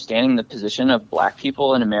like understanding the position of Black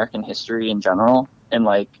people in American history in general, and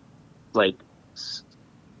like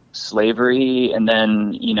slavery, and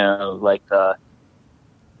then like the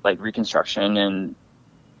Reconstruction, and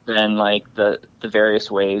then like the various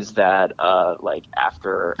ways that like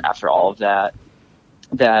after all of that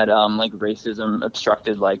like racism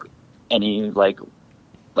obstructed like any like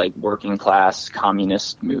working class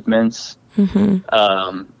communist movements.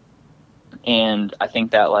 Mm-hmm. And I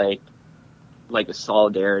think that like the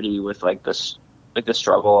solidarity with like the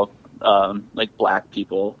struggle of like Black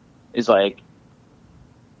people is like,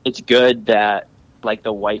 it's good that like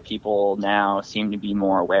the white people now seem to be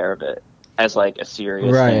more aware of it as like a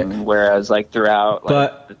serious thing, whereas like throughout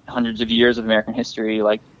like the hundreds of years of American history,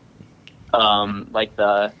 like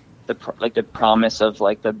the promise of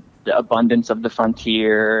like the abundance of the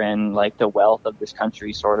frontier and like the wealth of this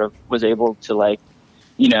country sort of was able to like,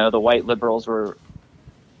 the white liberals were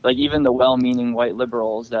like, even the well-meaning white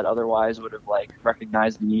liberals that otherwise would have like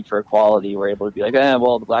recognized the need for equality were able to be like,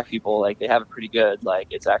 well, the Black people, like they have it pretty good. Like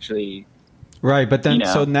it's actually right. But then,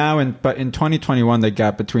 so now in 2021, the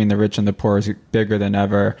gap between the rich and the poor is bigger than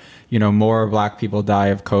ever. More Black people die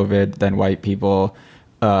of COVID than white people.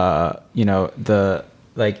 The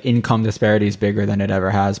like income disparity is bigger than it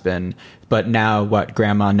ever has been. But now what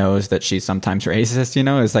grandma knows that she's sometimes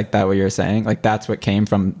racist, is like that what you're saying? Like that's what came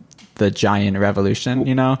from the giant revolution,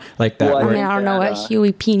 like that. Well, I don't know what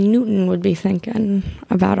Huey P. Newton would be thinking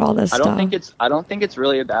about all this stuff. I don't think it's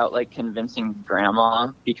really about like convincing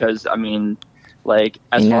grandma, because I mean, like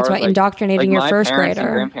as far that's as about indoctrinating your first parents grader.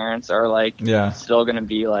 and grandparents are like still going to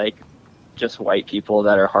be like just white people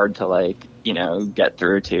that are hard to like get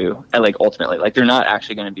through to, and like ultimately like they're not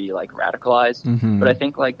actually going to be like radicalized. Mm-hmm. But I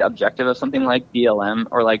think like the objective of something like BLM,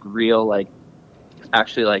 or like real like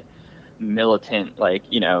actually like militant like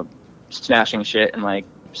smashing shit and like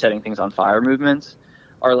setting things on fire movements,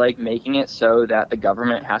 are like making it so that the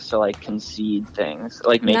government has to like concede things,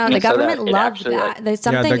 like making the it so government that loved actually, that. like, There's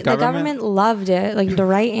something the government loved it, like the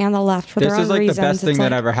right and the left, for their own reasons. This is like the best thing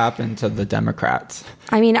that like, ever happened to the Democrats.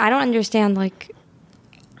 I mean, I don't understand like.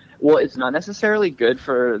 Well, it's not necessarily good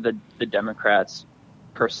for the Democrats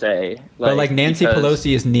per se. But like Nancy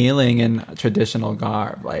Pelosi is kneeling in traditional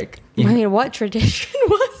garb. Like, I mean, what tradition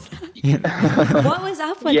was that? What was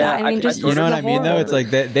up with that? I mean, just you know what I mean, though. It's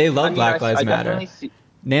like they love Black Lives Matter.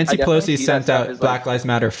 Nancy Pelosi sent out Black Lives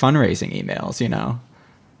Matter fundraising emails,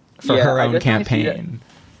 for her own campaign.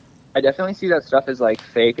 I definitely see that stuff as like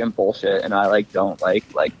fake and bullshit, and I like don't like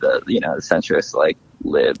the the centrist like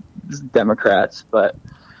lib Democrats, but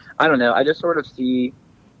I don't know. I just sort of see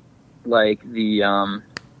like the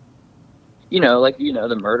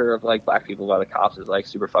the murder of like Black people by the cops is like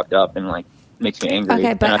super fucked up and like makes me angry.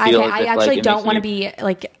 Okay, but I actually don't want to be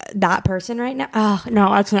like that person right now. Oh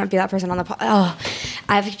no, I can't be that person on the. I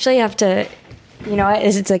actually have to. You know,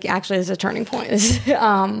 it's like actually it's a turning point. You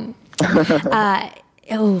know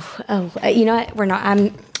what? We're not.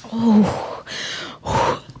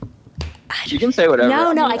 You can say whatever.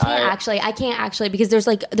 No, I can't actually because there's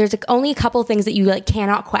only a couple things that you like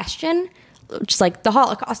cannot question. Just like the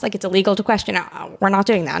Holocaust, like it's illegal to question. We're not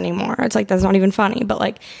doing that anymore. It's like that's not even funny. But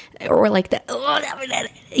like, or like the,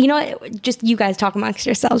 you know what? Just you guys talk amongst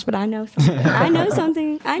yourselves. But I know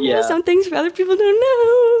something. I know some things other people don't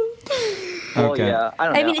know. Well, okay. Yeah, I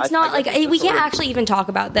don't know. I mean, it's not like we can't actually even talk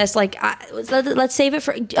about this. Like, let's save it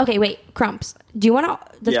for. Okay, wait, Crumps. Do you want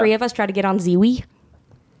the three of us try to get on Ziwi?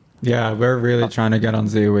 Yeah, we're really trying to get on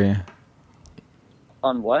Ziwi.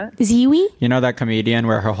 On what? Ziwi? You know that comedian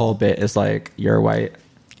where her whole bit is like, you're white?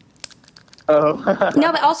 Oh.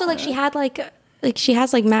 No, but also like she had like she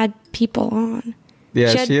has like mad people on.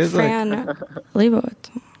 Yeah, she is Fran Lebowitz.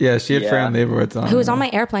 Yeah, she had Fran Lebowitz on. Who was on my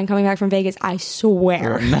airplane coming back from Vegas, I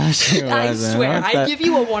swear. No, she wasn't. I swear. I give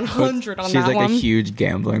you a 100 on that one. She's like a huge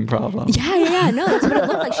gambling problem. Yeah. No, that's what it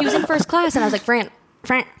looked like. She was in first class and I was like, Fran.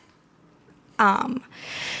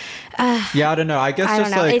 Yeah, I don't know. I guess I don't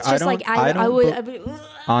know. It's just I would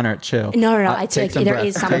honor, chill. No. It's like there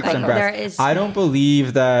is something. There is. I don't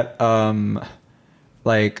believe that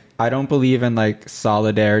like I don't believe in like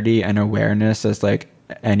solidarity and awareness as like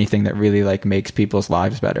anything that really like makes people's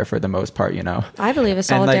lives better for the most part, you know. I believe in And, like,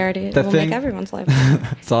 solidarity. the It will thing- make everyone's life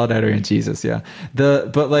better. Solidarity in Jesus, yeah.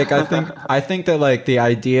 But like I think that like the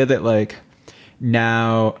idea that like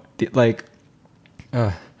now like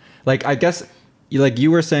I guess like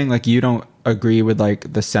you were saying like you don't agree with like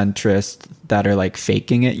the centrists that are like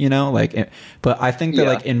faking it, you know, like but I think that Yeah.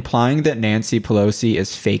 like implying that Nancy Pelosi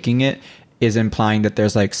is faking it is implying that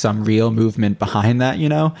there's like some real movement behind that, you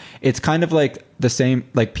know. It's kind of like the same,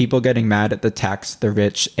 like people getting mad at the tax the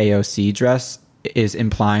rich AOC dress is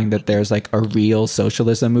implying that there's like a real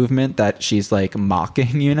socialism movement that she's like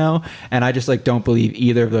mocking, you know. And I just like don't believe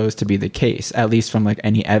either of those to be the case, at least from like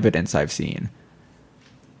any evidence I've seen.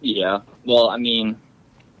 Yeah. Well, I mean,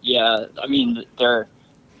 the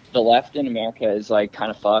left in America is like kind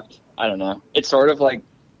of fucked. I don't know. It's sort of like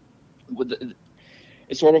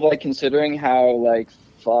considering how like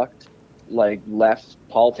fucked like left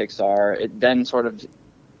politics are. It then sort of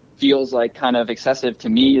feels like kind of excessive to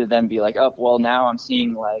me to then be like, oh, well, now I'm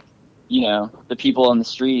seeing like, you know, the people in the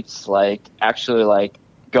streets like actually like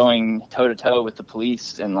going toe to toe with the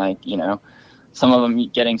police and like, you know, some of them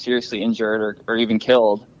getting seriously injured or even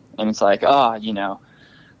killed. And it's like, you know,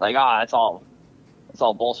 like, it's all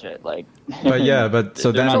bullshit. Like, But yeah, but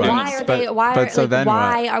so They're then not But doing why are but- they? Why? but so like, then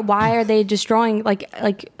what? why are they destroying?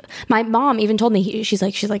 Like my mom even told me she's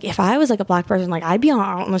like if I was like a black person, like I'd be out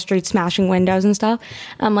on the street smashing windows and stuff.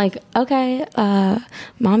 I'm like, okay,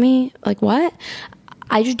 mommy, like what?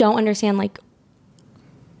 I just don't understand. Like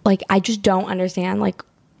I just don't understand. Like,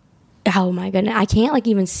 oh my goodness, I can't like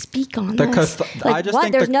even speak on The this. I just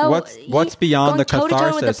think what's beyond the going toe-to-toe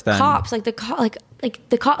with catharsis the then? cops,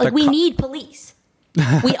 like we need police.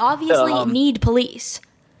 We obviously need police.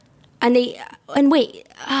 And wait,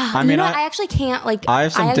 I you mean, know what? I actually can't like. I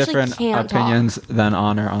have some actually different can't talk. opinions than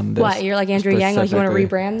Honor on this. What, you're like Andrew Yang? Like you want to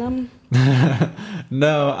specifically. rebrand them?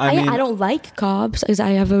 No, I mean I don't like cops because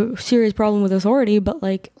I have a serious problem with authority. But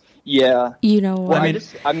like, yeah. you know, Well,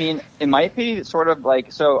 I mean, it might be sort of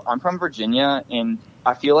like, so I'm from Virginia, and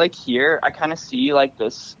I feel like here I kind of see like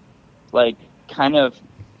this, like kind of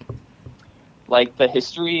like the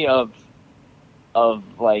history of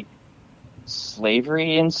like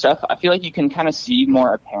slavery and stuff. I feel like you can kind of see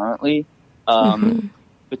more apparently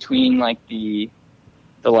between like the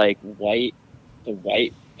white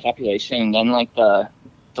population and then like the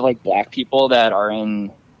like black people that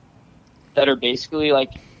are basically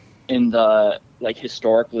like in the like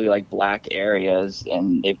historically like black areas,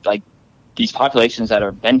 and they've like these populations that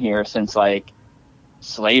have been here since like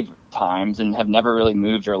slave times and have never really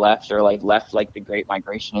moved or left like the Great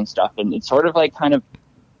Migration and stuff. And it's sort of like kind of,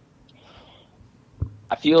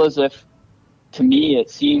 I feel as if, to me, it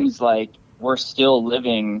seems like we're still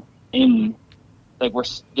living in like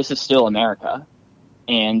this is still America,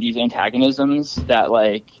 and these antagonisms that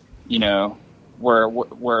like, you know,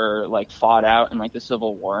 were like fought out in like the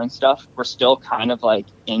Civil War and stuff, we're still kind of like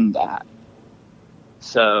in that.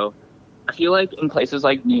 So I feel like in places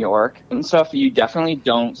like New York and stuff, you definitely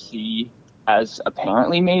don't see as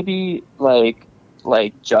apparently maybe like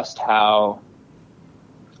just how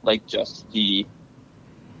like just the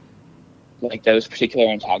like those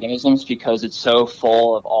particular antagonisms, because it's so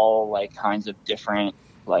full of all like kinds of different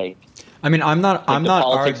like, I mean, I'm not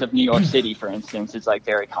politics of New York City, for instance, is like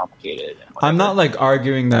very complicated. And I'm not whatever. like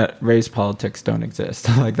arguing that race politics don't exist.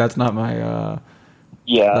 Like that's not my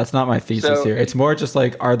that's not my thesis So- here. It's more just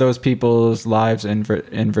like, are those people's lives in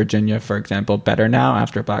Virginia, for example, better now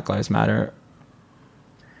after Black Lives Matter?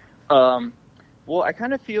 Well, I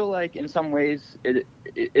kind of feel like in some ways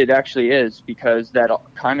it actually is, because that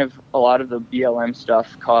kind of a lot of the BLM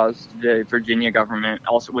stuff caused the Virginia government,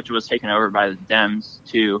 also which was taken over by the Dems,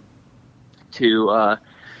 to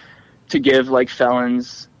give like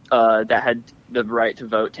felons that had the right to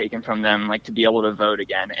vote taken from them, like to be able to vote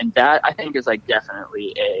again. And that I think is like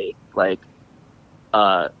definitely a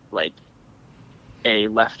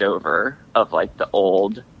leftover of like the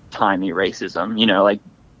old timey racism, you know, like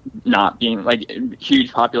not being like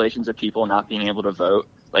huge populations of people not being able to vote,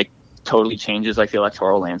 like totally changes like the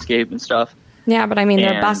electoral landscape and stuff. yeah, but I mean,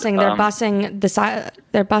 they're And, busing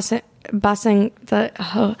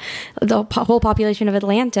the whole population of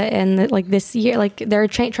Atlanta, and like this year, like they're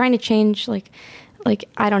trying to change like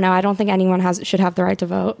I don't know. I don't think anyone should have the right to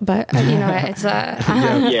vote, but you know, it's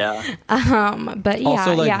Yeah. but yeah,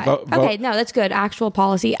 Also, like, yeah. vote- Okay, no, that's good. Actual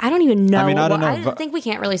policy. I don't even know. I mean, I don't know. I think we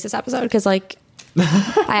can't release this episode because like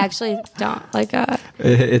I actually don't like.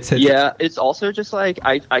 It's Yeah, it's also just like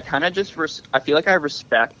I kind of just I feel like I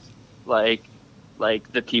respect like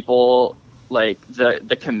the people, like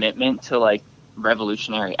the commitment to like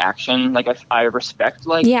revolutionary action. Like I respect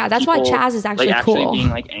like Yeah, that's why people, Chaz is actually like actually cool. being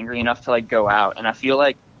like angry enough to like go out, and I feel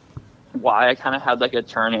like why I kind of had like a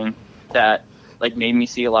turning that like made me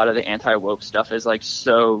see a lot of the anti-woke stuff as like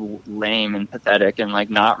so lame and pathetic and like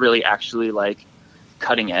not really actually like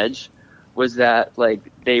cutting edge, was that like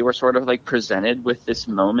they were sort of like presented with this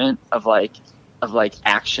moment of like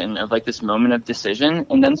action, of like this moment of decision,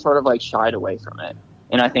 and then sort of like shied away from it.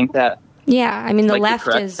 And I think that Yeah, I mean, the like, the left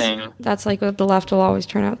correct is, thing. that's like what the left will always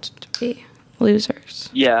turn out to be. Losers.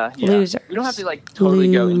 yeah. Losers. We don't have to like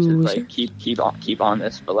totally go into Losers. like keep on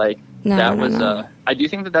this, but like No, that no, was no. I do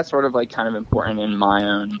think that that's sort of like kind of important in my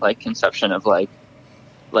own like conception of like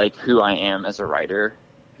who I am as a writer,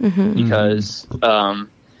 Mm-hmm. because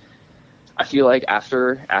I feel like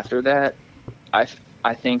after that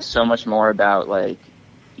I think so much more about like,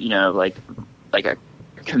 you know, like a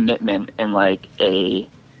commitment and like a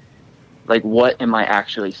like what am I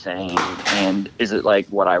actually saying, and is it like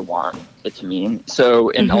what I want it to mean? So,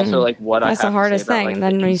 and Mhm. also like what That's I have the hardest to say about, thing. like, And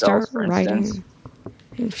then the when you start incels, for writing, instance.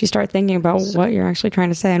 if you start thinking about what you're actually trying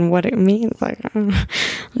to say and what it means, like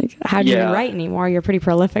how do you Yeah. write anymore? You're a pretty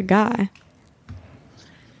prolific guy.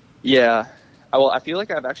 Yeah. Well, I feel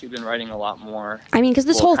like I've actually been writing a lot more. I mean, because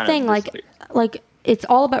this well, whole kind of thing, this- like it's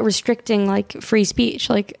all about restricting like free speech.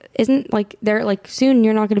 Like, isn't like they're like soon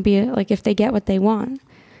you're not going to be like if they get what they want.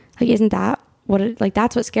 Like, isn't that what it like?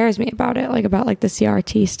 That's what scares me about it. Like about like the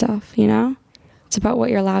CRT stuff. You know, it's about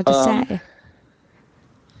what you're allowed to say.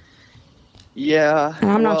 Yeah.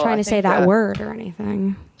 And I'm not well, trying I to say think that word or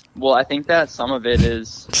anything. Well, I think that some of it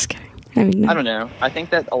is, Just kidding. I mean, I don't know. I think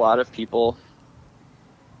that a lot of people,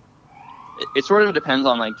 it sort of depends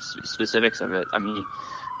on like specifics of it. I mean,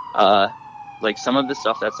 like some of the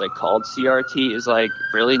stuff that's like called CRT is like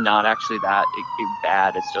really not actually that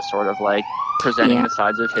bad. It's just sort of like presenting Yeah. the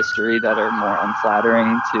sides of history that are more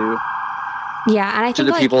unflattering to. Yeah, and I To think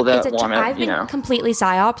the like, people that it's wanna, I've you been know. completely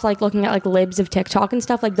psyops, like looking at like libs of TikTok and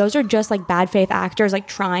stuff. Like those are just like bad faith actors, like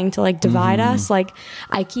trying to like divide us. Like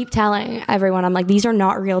I keep telling everyone, I'm like, these are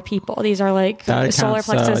not real people. These are like That solar accounts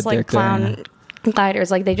so plexus, like addicting. clown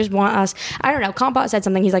gliders. Like they just want us. I don't know. Compot said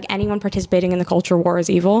something. He's like, anyone participating in the culture war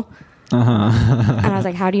is evil. Uh-huh. And I was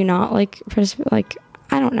like, how do you not like participate? Like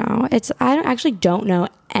I don't know. Actually don't know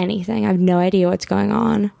anything. I have no idea what's going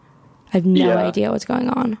on. I have no Yeah. idea what's going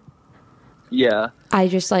on. Yeah. I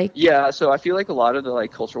just like. Yeah, so I feel like a lot of the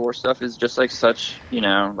like culture war stuff is just like such, you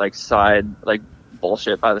know, like side like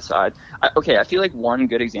bullshit by the side. I feel like one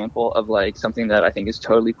good example of like something that I think is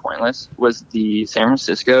totally pointless was the San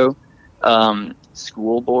Francisco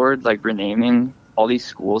school board like renaming all these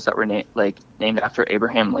schools that were named after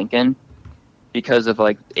Abraham Lincoln because of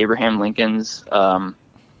like Abraham Lincoln's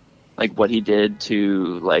like what he did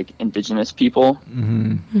to like indigenous people.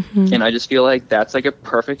 Mm-hmm. And I just feel like that's like a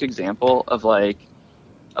perfect example of a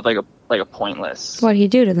pointless What do you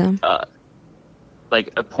do to them?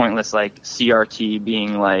 like a pointless like CRT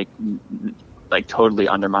being like totally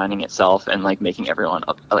undermining itself and like making everyone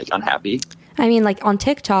like unhappy. I mean, like on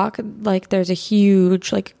TikTok, like there's a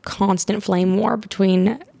huge like constant flame war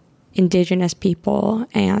between indigenous people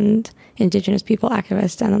and indigenous people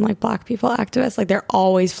activists and then like black people activists. Like they're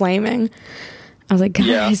always flaming. I was like,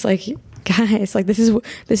 guys, Yeah. like this is But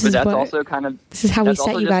that's what also kind of this is how we that's set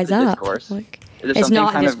also you just guys the up. discourse. Like There's it's something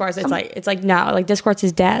not kind of- discourse. some- It's like no, like discourse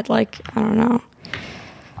is dead. Like I don't know.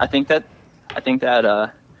 I think that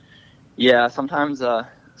yeah, sometimes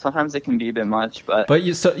it can be a bit much, but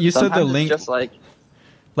You said the sometimes it's link, just like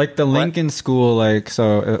like the Lincoln School, like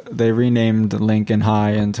so they renamed Lincoln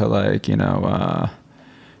High into like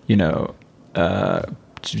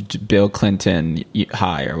Bill Clinton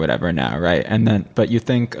High or whatever now, right? And then, but you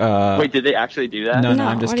think wait, did they actually do that? No, No,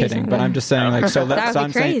 I'm just what are you kidding. saying? But I'm just saying, like, so, That would so be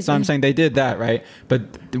I'm saying, crazy. so I'm saying they did that, right?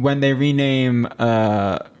 But when they rename,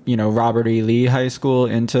 Robert E. Lee High School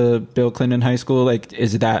into Bill Clinton High School, like,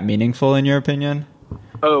 is that meaningful in your opinion?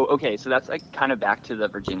 Oh, okay. So that's like kind of back to the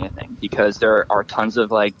Virginia thing because there are tons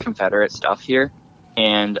of like Confederate stuff here,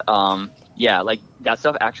 and yeah, like that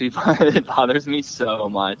stuff actually it bothers me so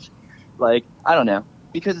much. Like I don't know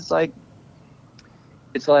because it's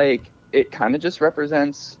like it kind of just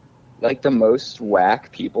represents like the most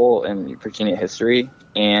whack people in Virginia history,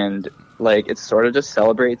 and like it sort of just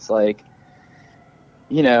celebrates like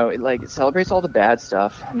it celebrates all the bad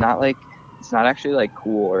stuff. Not like it's not actually like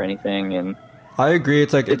cool or anything, and. I agree.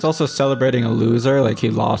 It's like it's also celebrating a loser, like he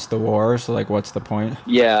lost the war. So like, what's the point?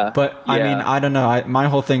 Yeah, But I mean, I don't know. My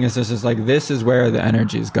whole thing is this is like this is where the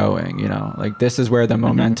energy is going. Like this is where the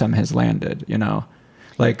momentum has landed.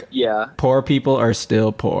 Like yeah, poor people are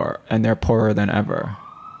still poor, and they're poorer than ever.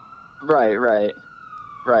 right.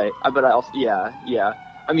 But I also, yeah.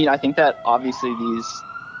 I mean, I think that obviously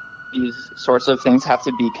these sorts of things have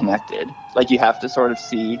to be connected. Like you have to sort of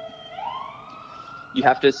see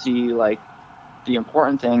like the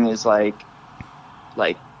important thing is like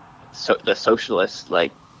so the socialist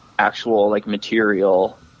like actual like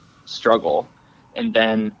material struggle, and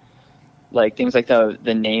then like things like the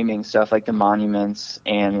naming stuff, like the monuments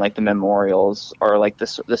and like the memorials are like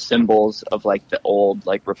the symbols of like the old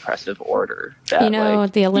like repressive order that, You know,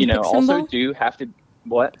 like, the Olympic also symbol? do have to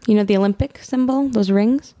what You know the Olympic symbol, those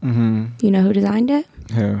rings? Mm-hmm. You know who designed it?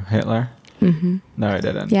 Who? Hitler? Mm-hmm. No, he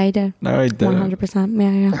didn't. Yeah, he did. No, he didn't. 100%.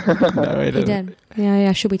 Yeah, yeah. No, he He didn't. did. Yeah,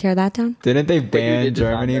 yeah. Should we tear that down? Didn't they who ban did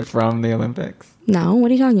design Germany it? from the Olympics? No. What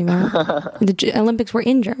are you talking about? The Olympics were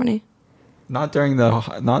in Germany. Not during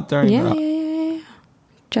the. Not during Yeah, the. yeah, yeah, yeah.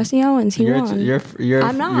 Jesse Owens, he won. You're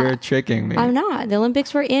I'm not. You're tricking me. I'm not. The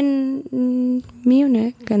Olympics were in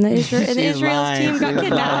Munich, and the She's Israel's lying. team got She's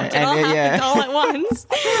kidnapped. It lying. all And happened all at once.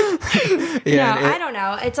 Yeah, No, I don't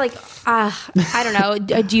know. It's like, I don't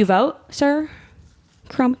know. Do you vote, sir?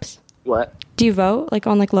 Crumps? what Do you vote, like,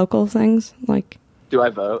 on, like, local things? Like, do I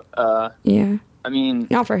vote? yeah. I mean,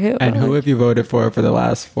 Not for who. And but, who like, have you voted for the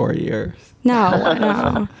last 4 years? No,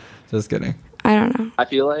 no. Just kidding. I don't know. I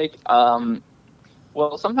feel like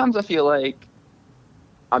well, sometimes I feel like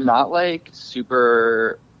I'm not like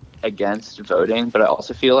super against voting, but I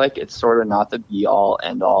also feel like it's sort of not the be all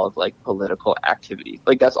end all of like political activity.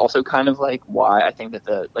 Like that's also kind of like why I think that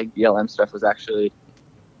the like BLM stuff was actually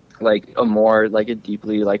like a more like a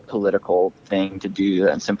deeply like political thing to do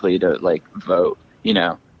than simply to like vote, you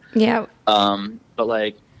know. Yeah. But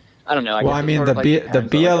like I don't know. Well, guess I it mean, sort the of, like, B- depends the on,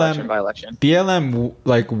 like, BLM election by election. BLM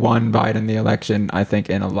like won Biden the election. I think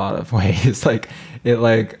in a lot of ways. Like it,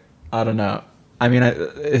 like I don't know. I mean,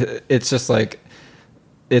 it's just like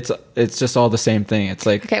it's just all the same thing. It's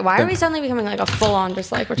like Okay, why are we suddenly becoming like a full on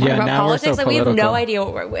just like we're talking Yeah, about now we're politics? so Like we have political. no idea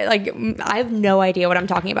what we're like. I have no idea what I'm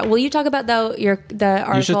talking about. Will you talk about though the You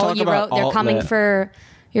should article talk you about wrote? They're coming alt-lit. for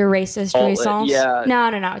your racist Alt-lit, response. yeah.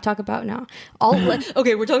 No. Talk about no alt-lit.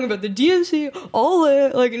 Okay, we're talking about the DNC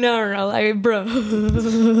alt-lit. Like no, like bro.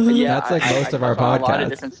 Yeah, That's like most of our touch on a lot podcasts. of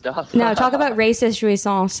different stuff. No, talk about racist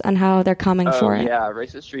response and how they're coming for it. Yeah,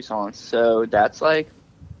 racist response. So that's like,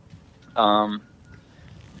 oh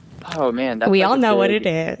man, that's We like all a know what big-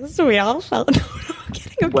 it is. We all felt. I'm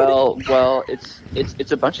kidding. I'm Well,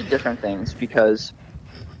 it's a bunch of different things because,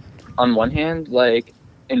 on one hand, like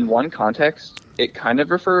in one context, it kind of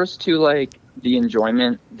refers to like the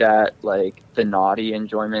enjoyment that like the naughty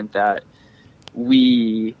enjoyment that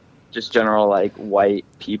we just general like white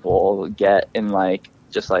people get in like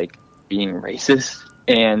just like being racist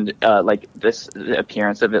and like this the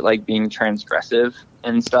appearance of it like being transgressive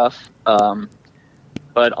and stuff.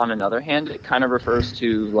 But on another hand, it kind of refers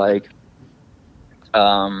to like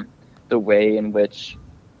the way in which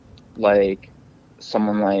like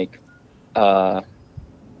someone like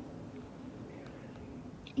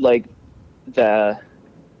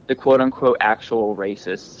the quote unquote actual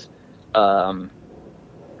racists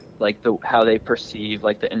like how they perceive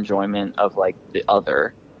like the enjoyment of like the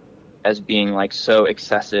other as being like so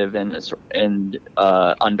excessive and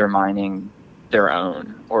undermining their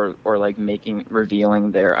own or like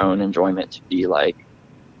revealing their own enjoyment to be like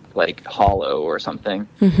hollow or something.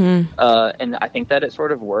 Mm-hmm. And I think that it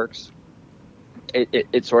sort of works.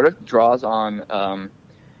 It sort of draws on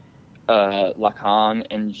Lacan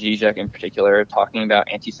and Zizek in particular talking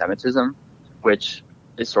about anti-Semitism, which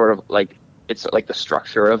is sort of like it's like the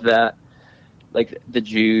structure of that, like the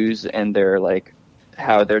Jews and their like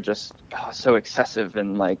how they're just so excessive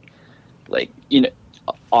and like you know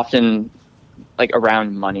often like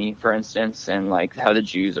around money, for instance, and like how the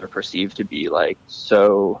Jews are perceived to be like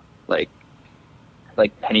so like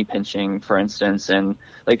penny pinching, for instance, and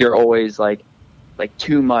like they're always like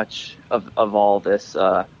too much of all this,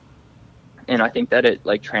 and I think that it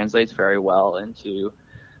like translates very well into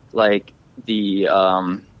like the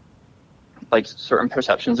like certain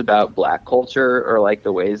perceptions about Black culture or like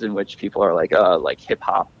the ways in which people are like hip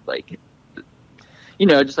hop, like you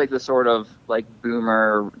know, just like the sort of like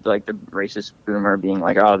boomer, like the racist boomer being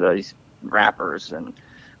like, oh, these rappers and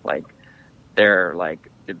like they're like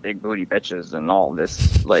the big booty bitches and all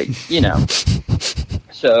this, like, you know.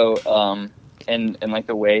 So and like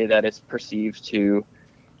the way that it's perceived to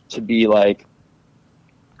be like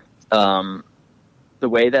the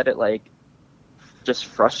way that it like just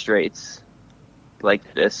frustrates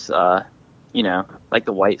like this you know, like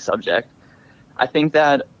the white subject. I think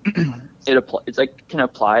that it's like can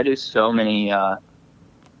apply to so many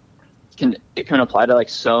it can apply to like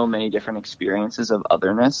so many different experiences of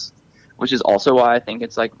otherness, which is also why I think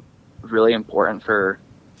it's like really important for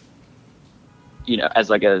as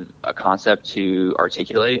like a concept to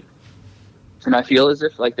articulate. And I feel as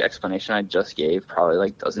if like the explanation I just gave probably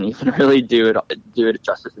like doesn't even really do it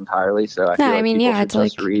justice entirely. So I feel like people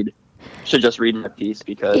should just read the piece,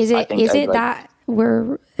 because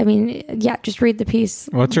just read the piece.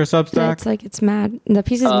 What's your Substack? It's like, it's mad. The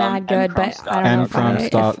piece is mad good, but I don't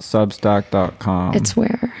know. Substack.com. It's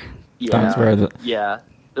where. That's where the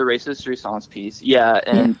racist response piece.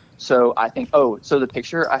 So I think, so the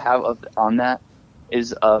picture I have on that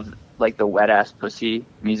is of like the Wet Ass Pussy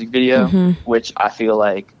music video, which I feel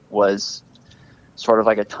like was sort of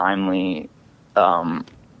like a timely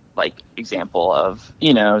like example of,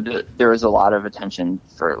 there was a lot of attention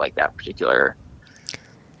for like that particular,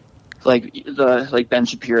 like the like Ben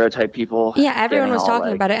Shapiro type people. Yeah, everyone was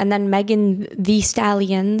talking about it. And then Megan Thee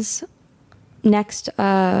Stallion's next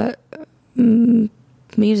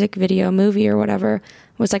music video, movie or whatever,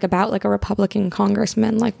 was like about like a Republican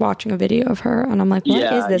congressman like watching a video of her, and I'm like,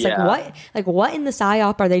 what is this? Like what in the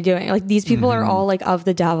psyop are they doing? Like these people are all like of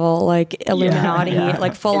the devil, like Illuminati,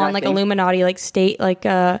 like full on like Illuminati, like state, like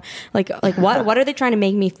what are they trying to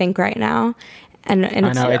make me think right now? And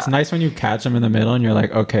I know it's nice when you catch them in the middle and you're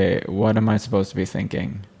like, okay, what am I supposed to be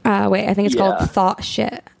thinking? Wait, I think it's called Thought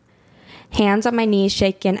Shit. Hands on my knees,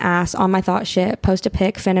 shaking ass on my thought shit. Post a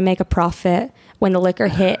pic, finna make a profit. When the liquor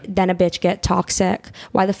hit, then a bitch get toxic.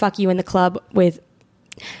 Why the fuck you in the club with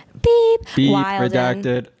beep Wild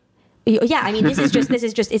redacted? Yeah, I mean, this is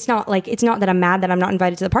just. It's not that I'm mad that I'm not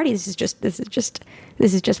invited to the party. This is just.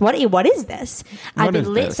 What is this? I've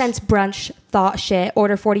been lit since brunch. Thought shit.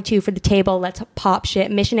 Order 42 for the table. Let's pop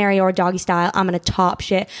shit. Missionary or doggy style. I'm gonna top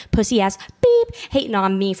shit. Pussy ass. Beep. Hating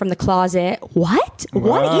on me from the closet. What?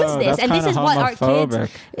 What is this? And this is what our kids.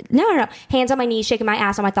 No. Hands on my knees, shaking my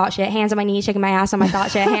ass on my thought shit. Hands on my knees, shaking my ass on my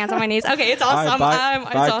thought shit. Hands on my knees. Okay, it's awesome. Bye,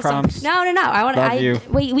 it's awesome. Crumbs. No. I want. Love you.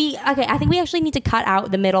 Okay. I think we actually need to cut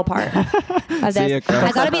out the middle part of this.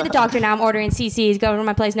 I gotta be at the doctor now. I'm ordering CCs. Go to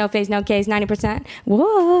my place. No face, no case. 90%.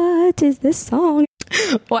 What is this song?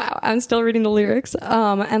 Wow, I'm still reading the lyrics.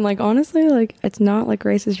 And like honestly, like it's not like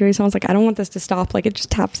racist Jewish songs. Like I don't want this to stop. Like it just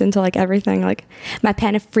taps into like everything. Like my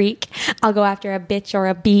pen a freak. I'll go after a bitch or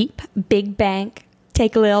a beep. Big bank.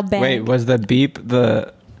 Take a little bank. Wait, was the beep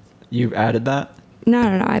you added that?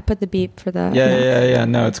 No. I put the beep for the. Yeah.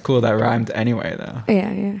 No, it's cool. That rhymed anyway, though.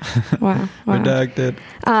 Yeah. Wow. Redacted.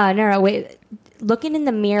 No. Wait. Looking in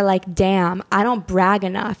the mirror like, damn, I don't brag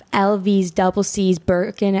enough. LVs, double C's,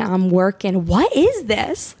 Birkin, I'm working. What is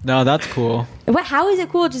this? No, that's cool. How is it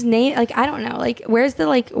cool? Just name, like, I don't know. Like, where's the,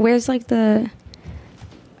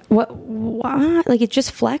 what, like, it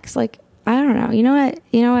just flex? Like, I don't know. You know what?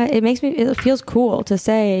 It feels cool to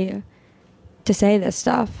say this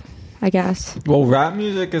stuff, I guess. Well, rap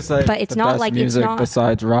music is like, but it's not like music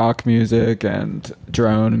besides rock music and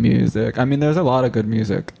drone music. I mean, there's a lot of good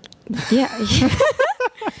music. Yeah.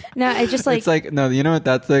 No, it's just like... It's like, no, you know what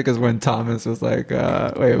that's like? Is when Thomas was like,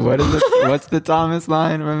 wait, what is it? What's the Thomas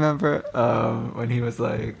line, remember? When he was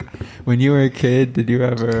like, when you were a kid, did you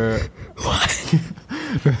ever... What?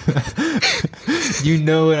 You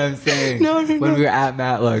know what I'm saying? No. When we were at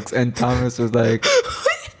Matlock's and Thomas was like...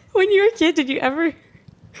 When you were a kid, did you ever...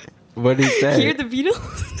 What did he say? Hear the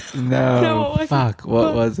Beatles? No. Fuck,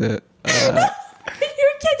 what was it?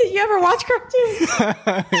 Did you ever watch cartoons?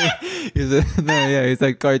 He's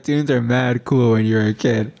like, cartoons are mad cool when you're a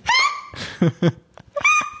kid. But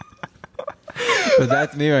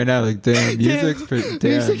that's me right now. Like, damn,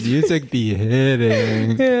 music be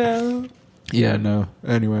hitting. Yeah, no.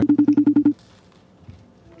 Anyway.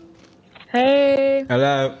 Hey.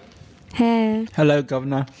 Hello. Hey. Hello,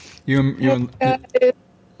 Governor. Are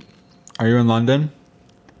you in London?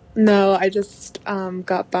 No, I just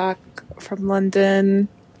got back from London.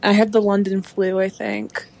 I had the London flu, I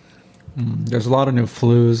think. There's a lot of new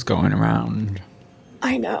flus going around.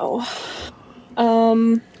 I know.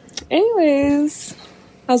 Anyways,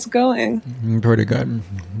 how's it going? Pretty good.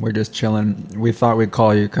 We're just chilling. We thought we'd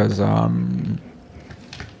call you because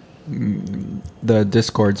the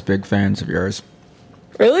Discord's big fans of yours.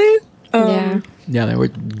 Really? Yeah. Yeah, they were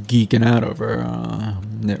geeking out over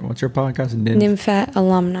what's your podcast? Nymphet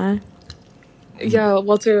Alumni. Yeah,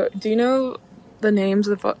 Walter, do you know the names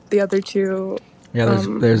of the other two? Yeah,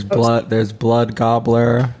 there's Blood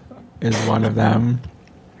Gobbler is one of them,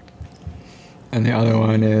 and the other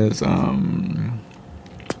one is I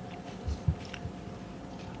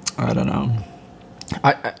don't know.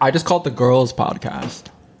 I just call it the girls podcast.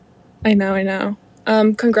 I know.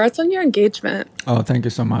 Congrats on your engagement. Oh, thank you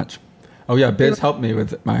so much. Oh yeah, Biz helped me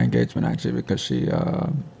with my engagement actually because she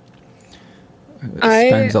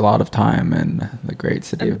spends a lot of time in the great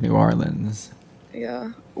city of New Orleans.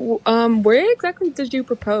 Yeah. Where exactly did you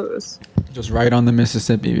propose? Just right on the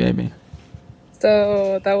Mississippi, baby.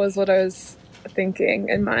 So that was what I was thinking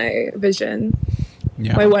in my vision,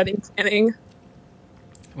 Yeah. my wedding planning.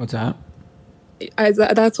 What's that?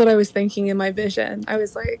 That's what I was thinking in my vision. I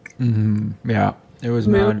was like, Yeah. It was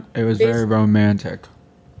Moon mad. It was very romantic.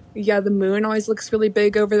 yeah, the moon always looks really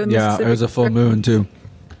big over the Yeah, Mississippi. it was a full moon too.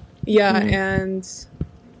 Yeah, and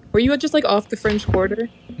were you just like off the French Quarter?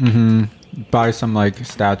 By some like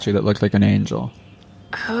statue that looked like an angel.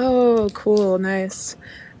 Oh, cool, nice.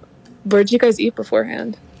 Where'd you guys eat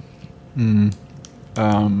beforehand?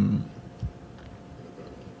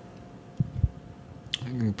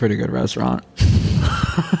 Pretty good restaurant.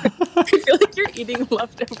 I feel like you're eating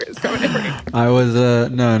leftovers from every. I was no,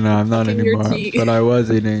 I'm not Drinking your anymore. tea. But I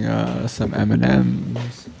was eating some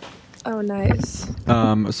M&Ms. Oh, nice.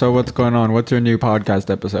 So what's going on? What's your new podcast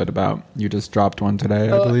episode about? You just dropped one today,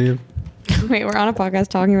 I believe. Wait, we're on a podcast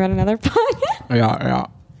talking about another podcast. Yeah.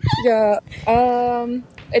 Yeah.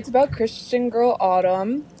 It's about Christian Girl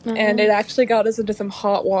Autumn, and it actually got us into some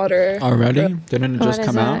hot water. Already? Didn't it What just is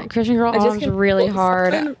come it? out? Christian Girl I just Autumn's can- really well,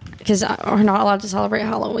 hard something- because we're not allowed to celebrate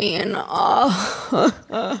Halloween.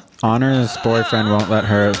 Oh. Honor's boyfriend won't let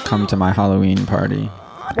her come to my Halloween party.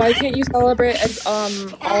 Why can't you celebrate as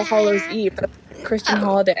All Hallows Eve, the Christian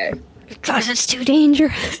holiday? Because it's too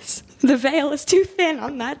dangerous. The veil is too thin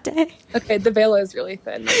on that day. Okay, the veil is really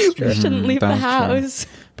thin. That's true. Shouldn't leave the that's true. house.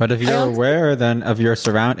 But if you're also- aware then of your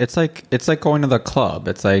it's like going to the club.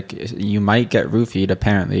 It's like you might get roofied.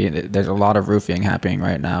 Apparently, there's a lot of roofing happening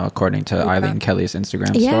right now, according to Eileen Kelly's Instagram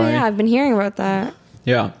story. Yeah, I've been hearing about that.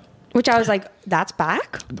 Yeah. Which I was like, that's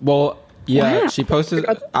back? Well, yeah. Wow. She posted.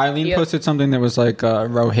 Forgot that. Eileen Yeah. posted something that was like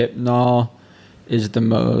Rohypnol is the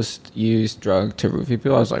most used drug to roofie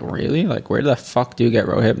people. I was like, really? Like, where the fuck do you get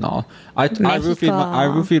Rohypnol? I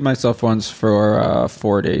roofied myself once for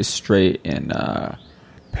 4 days straight in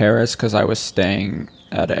Paris because I was staying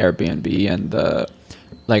at an Airbnb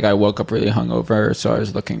and I woke up really hungover, so I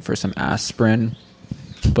was looking for some aspirin.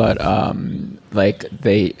 But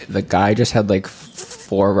the guy just had like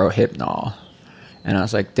 4 Rohypnol. And I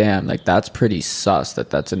was like, damn, like that's pretty sus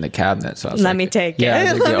that's in the cabinet. So I was Let like, me take yeah, it.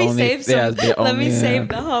 it's like Let the me only- save some. yeah, it's the Let me only, save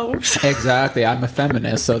the house. Exactly. I'm a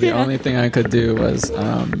feminist, so the only thing I could do was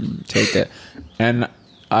take it. And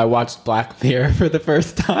I watched Black Mirror for the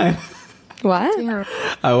first time. What? Yeah.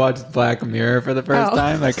 I watched Black Mirror for the first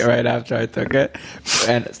time, like right after I took it,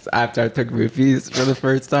 and after I took roofies for the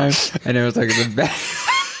first time, and it was like the best.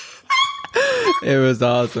 It was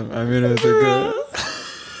awesome. I mean, it was a good.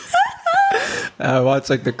 I watched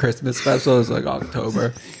like the Christmas special. It was like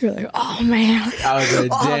October. You're like, oh man. I was like,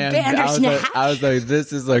 Oh, damn. Bandersnatch. I was like,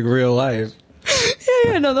 this is like real life.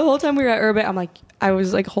 Yeah, no, the whole time we were at Urban, I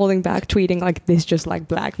was like holding back, tweeting like this, just like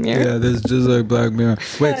Black Mirror. Yeah, this is just like Black Mirror.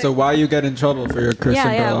 Wait, so why you get in trouble for your Christian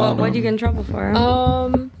Yeah. Girl What'd you get album? in trouble for?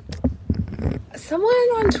 Someone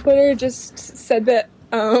on Twitter just said that.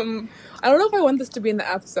 I don't know if I want this to be in the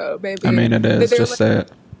episode. Maybe. I mean, it But is. they were Just like, say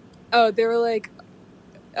it. Oh, they were like,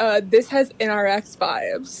 this has NRX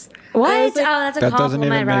vibes. What? I was like- That's a That doesn't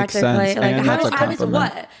even compliment make sense, practically. Like, and how that's does a how does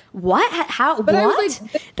compliment. what? What? How? But what? I was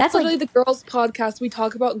like, That's literally like the girls' podcast. We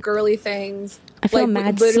talk about girly things. I feel like, we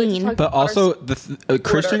mad literally seen. talk But about also, our- the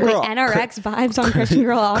Christian wait, Girl. NRX vibes on Christian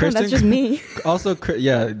Girl album. Christian- That's just me. Also,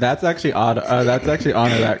 yeah, that's actually odd. That's actually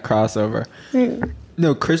honor that crossover.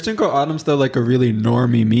 No, Christian Girl Autumn's though like a really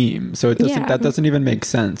normie meme, so it doesn't. Yeah. That doesn't even make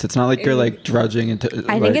sense. It's not like you're like drudging into.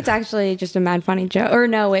 I think it's actually just a mad funny joke. Or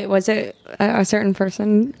no, wait, was it a certain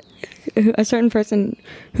person? A certain person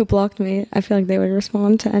who blocked me. I feel like they would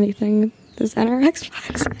respond to anything. This NRX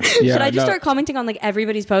vibes. Yeah, Should I just no. start commenting on like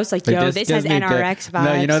everybody's posts? Like, Like, yo, this has gives me NRX vibes.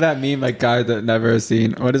 No, you know that meme, like guy that never has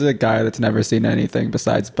seen. What is it? Guy that's never seen anything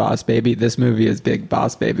besides Boss Baby. This movie is big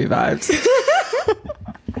Boss Baby vibes.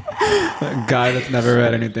 Guy that's never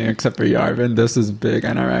read anything except for Yarvin. This is big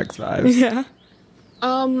NRX vibes. Yeah.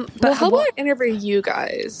 well, how about I interview you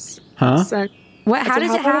guys? Huh? So- What? How So does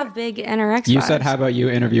how it about- have big NRX? You vibes? said, "How about you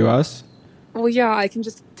interview us?" well, yeah, I can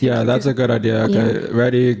just. take Yeah, you that's through- a good idea. Okay,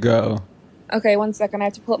 ready, go. Okay, 1 second. I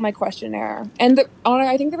have to pull up my questionnaire. And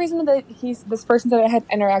I think the reason that this person said I had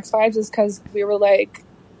NRX vibes is because we were like,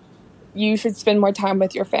 you should spend more time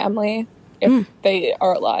with your family if they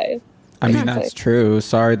are alive. I mean, Exactly. that's true.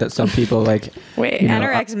 Sorry that some people like. Wait, you know,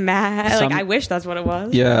 NRX mad. some- Like, I wish that's what it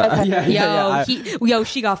was. Yeah, yeah, Yo,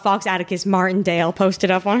 she got Fox Atticus Martindale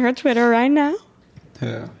posted up on her Twitter right now.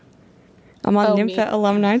 yeah. I'm on Oh, NIMFA me?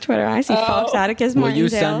 alumni Twitter. I see Fox Atticus Will Martindale. you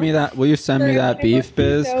send me that? Will you send me that beef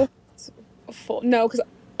biz? No, because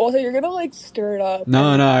also you're gonna like stir it up. No,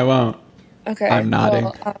 I won't. Okay. I'm nodding.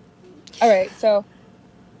 All right. So,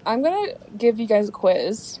 I'm gonna give you guys a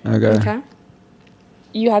quiz. Okay. Okay.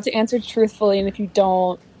 You have to answer truthfully, and if you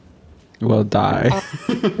don't, We'll die.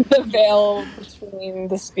 the veil between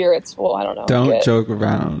the spirits will, I don't know. Don't joke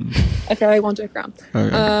around. Okay, I won't joke around.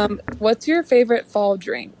 Okay. What's your favorite fall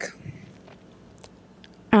drink?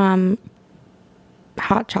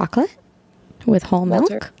 Hot chocolate with whole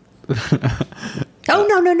Walter? milk. Oh,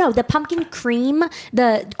 no. The pumpkin cream,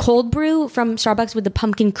 the cold brew from Starbucks with the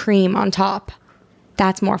pumpkin cream on top.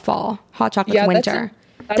 That's more fall. Hot chocolate's Yeah, winter.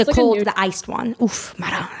 that's The like a cold, new- the iced one. Oof,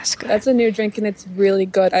 madam, that's good. That's a new drink, and it's really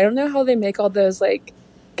good. I don't know how they make all those like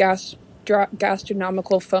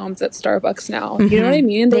gastronomical foams at Starbucks now. You know what I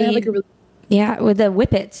mean? They have like a really. Yeah, with the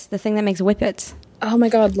whippets, the thing that makes whippets. Oh my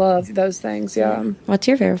god, love those things. Yeah. What's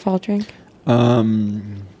your favorite fall drink?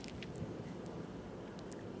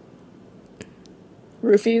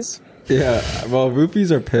 Roofies. Yeah. Well,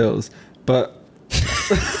 roofies are pills, but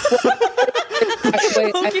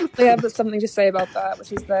Actually, I actually have something to say about that,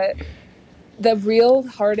 which is that the real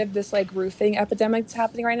heart of this like roofing epidemic that's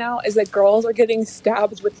happening right now is that girls are getting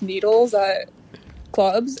stabbed with needles at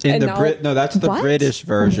clubs. in the no, that's the What? British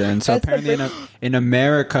version. So That's the apparently in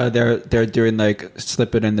America, they're doing like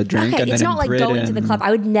slip it in the drink, Okay, and it's then not in like Britain, going to the club.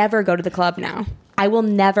 I would never go to the club now. I will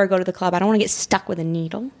never go to the club. I don't want to get stuck with a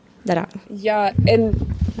needle. Yeah, and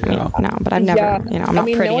No, but I've never, Yeah. I'm not I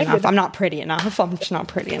mean, pretty no one enough. would- I'm not pretty enough. I'm just not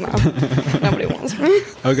pretty enough. Nobody wants me.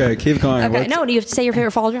 Okay, keep going. Okay, What's- no, you have to say your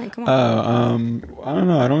favorite fall drink. Come on. I don't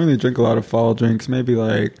know. I don't really drink a lot of fall drinks. Maybe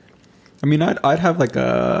like, I mean, I'd have like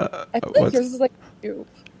a I feel like yours is like soup.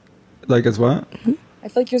 like as what? I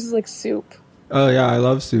feel like yours is like soup. Oh yeah, I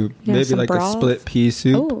love soup. Yeah, Maybe some like broth. a split pea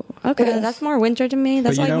soup. Oh, okay. That's more winter to me.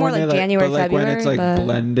 That's But like more when like they, January, but like February. when it's like but-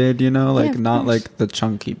 blended, you know, like of not course. like the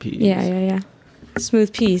chunky peas. Yeah.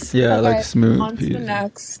 Smooth peas. Yeah, Okay, like smooth on to peas. the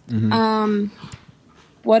next. Mhm.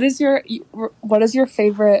 What is your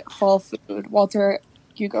favorite fall food? Walter,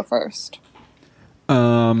 you go first.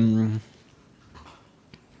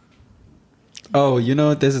 Oh, you know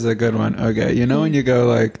what? This is a good one. Okay, you know when you go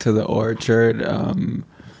like to the orchard, when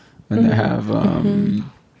they have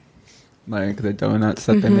like the donuts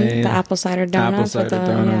that they made, The apple cider donuts. apple cider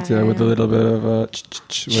donuts, with a little bit of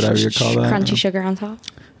whatever you call that, crunchy sugar on top.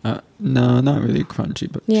 No, not really crunchy,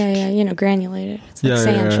 but Yeah, granulated. It's like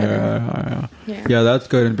sand sugar. Yeah, that's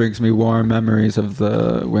good and brings me warm memories of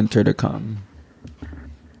the winter to come.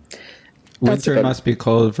 That's Winter good. must be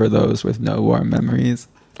cold for those with no warm memories.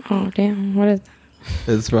 Oh damn! What is that?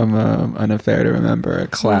 It's from An Affair to Remember, a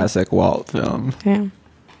classic Walt film. Damn.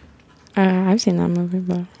 I've seen that movie,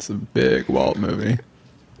 but It's a big Walt movie.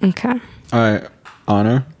 okay. All right,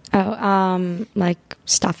 Honor. Oh, like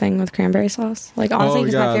stuffing with cranberry sauce. Like honestly,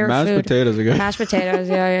 because my favorite mashed food. potatoes are good. Mashed potatoes,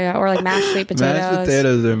 yeah, or like mashed sweet potatoes. Mashed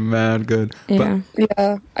potatoes are mad good. Yeah,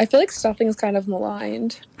 Yeah, I feel like stuffing is kind of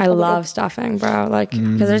maligned. I love stuffing, bro. Like,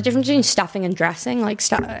 because there's a difference between stuffing and dressing. Like,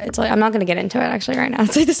 it's like I'm not gonna get into it actually right now.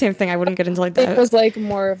 It's like the same thing. I wouldn't get into like It that. was like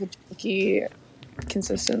more of a chunky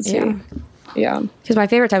consistency. Yeah. Yeah. Because my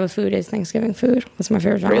favorite type of food is Thanksgiving food. That's my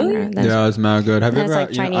favorite genre. Really? Then Yeah, it's mad good. Have you And it's ever?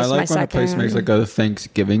 like you know, Chinese I is like my when a place second. makes like a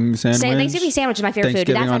Thanksgiving sandwich. Thanksgiving sandwich is my favorite food.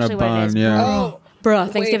 Thanksgiving That's on a actually what it is. bun, yeah. Oh, Bro,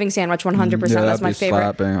 Thanksgiving sandwich, 100%. Yeah, That's that'd my be favorite.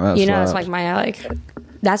 slapping. That You know, it's slaps. like my like.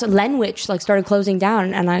 That's what Lenwich like started closing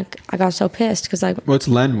down, and I got so pissed because like What's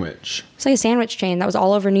Lenwich? it's like a sandwich chain that was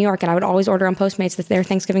all over New York, and I would always order on Postmates their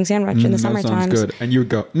Thanksgiving sandwich in the summer That sounds times. good. And you would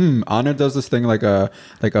go, Anna does this thing like a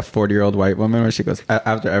 40-year-old white woman where she goes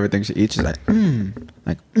after everything she eats, she's like,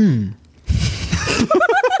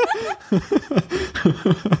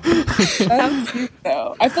 That's cute,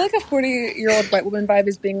 though. I feel like a 40-year-old white woman vibe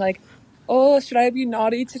is being like, oh, should I be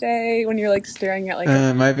naughty today? When you're like staring at like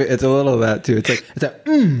It might be. It's a little of that too. It's like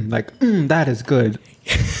that is good.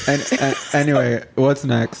 And anyway, what's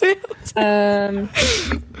next?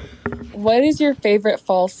 what is your favorite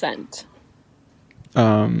fall scent?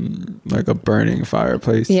 Like a burning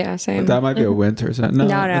fireplace. Yeah, same. That might be a winter scent. No,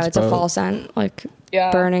 No, it's a both. fall scent, like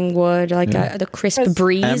Yeah. burning wood, like the crisp Because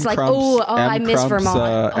breeze. M. Like Crump's- I M. miss Crump's,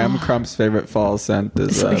 Vermont. M. Crump's favorite fall scent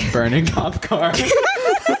is burning popcorn.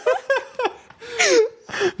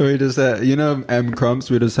 We just had, M. Crumps.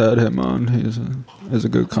 We just had him on. He's a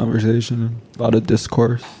good conversation, a lot of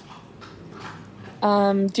discourse. Do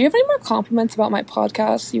you have any more compliments about my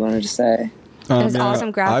podcast you wanted to say? There's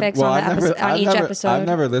awesome graphics on each episode. I've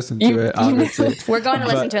never listened to it, obviously. We're going to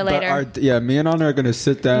listen to it later. Me and Honor are going to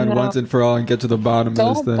sit down No. once and for all and get to the bottom of this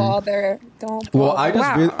Don't thing. bother. Don't bother. Well, I just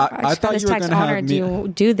Wow, really- I thought this you were text, going to Honor, have do me. you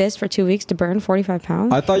do this for 2 weeks to burn 45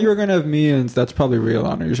 pounds? I thought you were going to have me and that's probably real,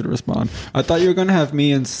 Honor. You should respond. I thought you were going to have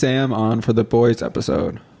me and Sam on for the boys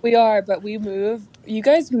episode. We are, but we move. You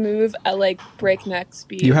guys move at like breakneck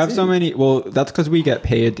speed. You have so many. Well, that's because we get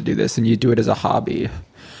paid to do this, and you do it as a hobby.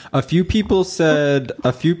 A few people said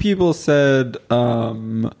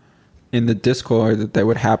in the Discord that they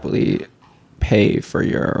would happily pay for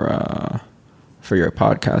your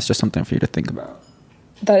podcast. Just something for you to think about.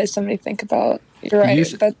 That is something to think about. You're right.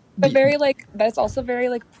 You That's also very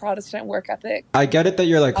like Protestant work ethic. I get it that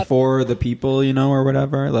you're like for the people, you know, or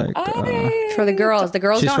whatever. Like For the girls. The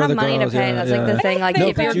girls She's don't for have the money girls, to pay. yeah, That's yeah. like the thing. Like, No,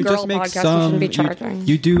 if you're but a you girl just make podcast, you shouldn't be some. charging.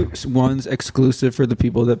 You do ones exclusive for the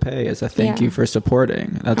people that pay as a thank Yeah. you for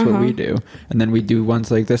supporting. That's what we do, and then we do ones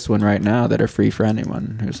like this one right now that are free for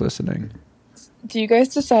anyone who's listening. Do you guys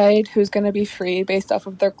decide who's going to be free based off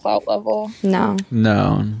of their clout level? No.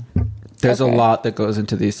 No. There's a Okay. lot that goes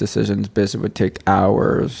into these decisions, because it would take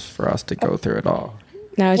hours for us to go through it all.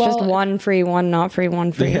 No, it's just Well- one free, one not free,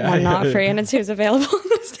 one free, Yeah, one not yeah. free, and it's who's available on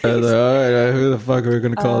those I was days. like, all right, who the fuck are we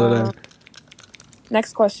going to call today?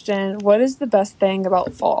 Next question. What is the best thing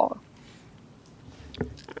about fall?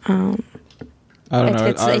 I don't know.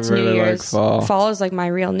 I It's really New like Year's. fall. Is like my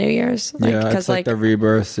real New Year's. Like, Yeah, it's like the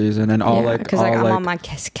rebirth season, and all like because all like I'm like on my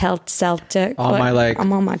Celtic. all my, like-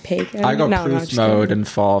 I'm on my pagan. I go No, Proust just mode kidding. in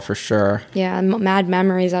fall for sure. Yeah, mad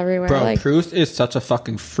memories everywhere. Bro, like, Proust is such a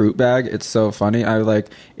fucking fruit bag. It's so funny. I like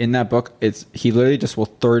in that book. He literally just will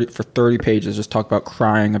 30 pages just talk about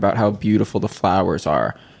crying about how beautiful the flowers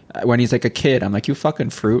are. When he's like a kid, I'm like, you fucking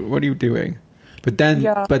fruit. What are you doing? But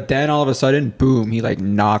then all of a sudden, boom, he like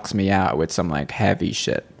knocks me out with some like heavy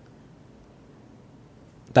shit.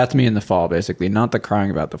 That's me in the fall, basically. Not the crying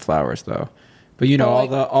about the flowers, though. But you know,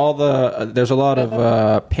 all the there's a lot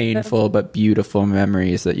of painful but beautiful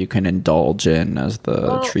memories that you can indulge in as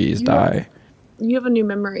the trees die. You have a new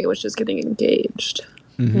memory, which is getting engaged.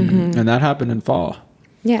 And that happened in fall.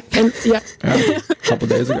 yeah. Yeah. Yeah, a couple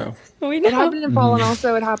days ago. We It know. happened in fall, and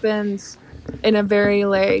also it happens in a very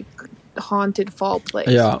like haunted fall place.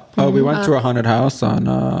 Yeah. Oh, we went to a haunted house on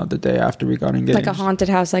the day after we got engaged. Like a haunted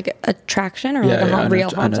house, like attraction, or like a real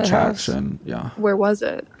an haunted house. attraction. Yeah. Where was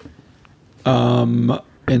it?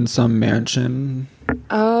 In some mansion,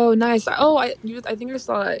 Oh, nice. Oh, I think I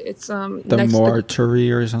saw it. It's the next to mortuary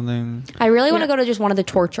or something. I really want to Yeah. go to just one of the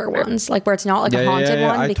torture ones, like where it's not like a haunted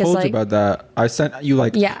one, I because told like you about that. I sent you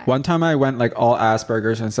like one time I went like all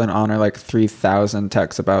Asperger's and sent Honor like 3,000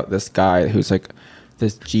 texts about this guy who's like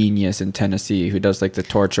this genius in Tennessee who does like the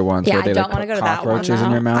torture ones Yeah, where they I don't like wanna put go to that one, cockroaches in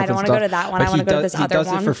though. your mouth. I don't want wanna go to that one. I wanna go to this other He does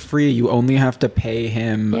one. it for free. You only have to pay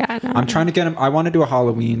him. Yeah, no. I'm trying to get him. I want to do a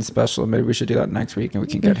Halloween special. Maybe we should do that next week and we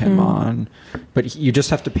can get him on. But you just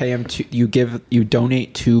have to pay him. You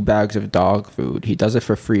donate 2 bags of dog food. He does it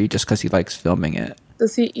for free just because he likes filming it.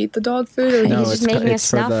 Does he eat the dog food? Or No, he's just it's making a it's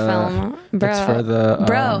for snuff the- film, bro. It's for the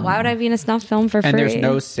Bro, why would I be in a snuff film for and free? there's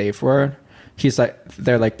no safe word. He's like,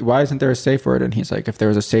 they're like, why isn't there a safe word? And he's like, if there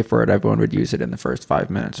was a safe word, everyone would use it in the first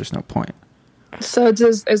 5 minutes. There's no point. So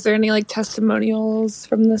is there any like testimonials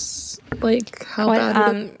from this? Like how What,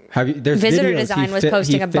 bad? it is? Have you? There's Visitor videos. Design was he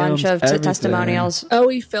posting a bunch films of everything. testimonials. Oh,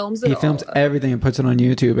 he films it. He films all. everything and puts it on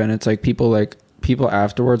YouTube, and it's like people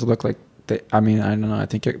afterwards look like. I mean, I don't know. I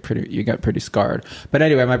think you get pretty scarred. But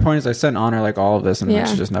anyway, my point is, I sent Honor like all of this, and Yeah.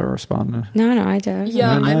 she just never responded. No, I did.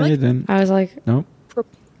 Yeah, no, I'm you like didn't. I was like, Nope.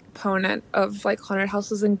 proponent of like haunted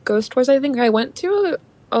houses and ghost tours. I think I went to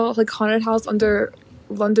a like haunted house under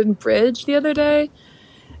London Bridge the other day,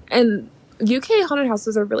 and UK haunted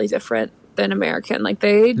houses are really different than American. Like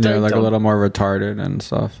They're like a don't- little more retarded and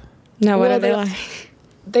stuff. no, what Well, are they they- like?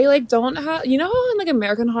 they like don't have, you know how in like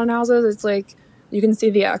American haunted houses it's like you can see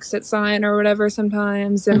the exit sign or whatever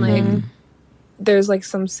sometimes, and like there's like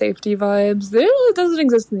some safety vibes. It doesn't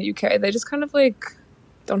exist in the UK. They just kind of like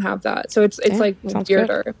don't have that. So it's Yeah, like sounds good.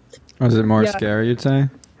 weirder. Was it more Yeah. scary? You'd say.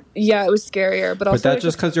 Yeah, it was scarier, but also But that's like,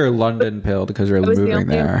 just because you're London pilled because you're I was the moving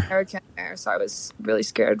only there. American there, so I was really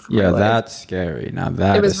scared for my Yeah, life. that's scary. Now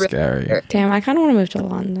that It was is really scary. scary. Damn, I kind of want to move to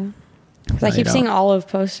London. Because I No, keep you seeing don't. Olive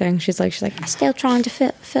posting. She's like, I'm still trying to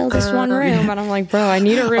fill this one room, and I'm like, bro, I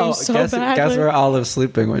need a room so guess badly. where Olive's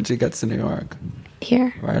sleeping when she gets to New York?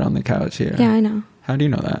 Here. Right on the couch here. Yeah, I know. How do you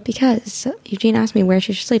know that? Because Eugene asked me where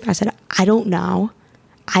she should sleep. I said, I don't know.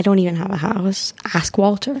 I don't even have a house. Ask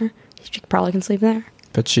Walter. She probably can sleep there.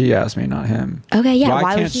 But she asked me, not him. Okay, yeah. Why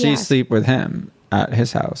Why would can't he she ask? sleep with him at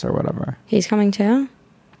his house or whatever? He's coming too?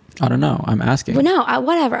 I don't know. I'm asking. Well, no,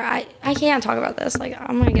 whatever. I can't talk about this. Like,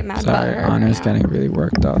 I'm going to get mad about Sorry, her. Anna's getting really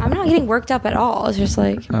worked up. I'm not getting worked up at all. It's just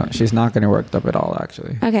like, She's not getting worked up at all,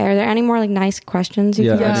 actually. okay, are there any more like nice questions you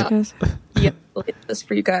can Yeah. ask us? Yep, I'll get this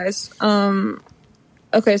for you guys.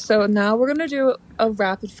 Okay, so now we're gonna do a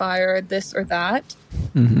rapid fire this or that.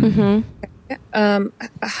 Mm-hmm. Mm-hmm.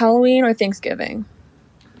 Halloween or Thanksgiving?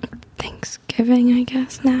 Thanksgiving, I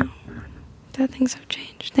guess, now that things have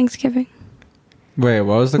changed. Thanksgiving. Wait,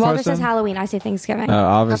 what was the Well, question? this is Halloween. I say Thanksgiving.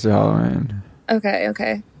 Obviously Halloween.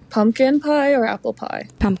 Okay. Pumpkin pie or apple pie?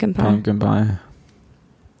 Pumpkin pie. Pumpkin pie.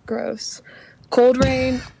 Gross. Cold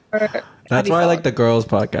rain or That's heavy why I fog? like the girls'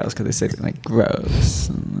 podcast, because they say like gross.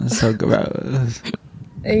 It's so gross.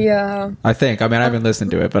 Yeah. I think. I mean, I haven't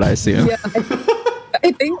listened to it, but I assume. Yeah.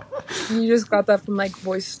 I think you just got that from like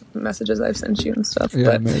voice messages I've sent you and stuff.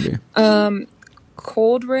 Yeah, but maybe.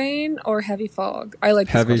 cold rain or heavy fog? I like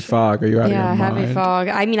this Heavy question. fog. Are you out of your Yeah, mind? heavy fog.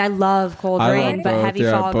 I mean, I love cold I rain, love but both, heavy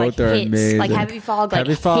yeah, fog both like are hits. amazing. Like heavy fog, like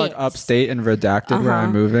Heavy fog hits. upstate and redacted where I'm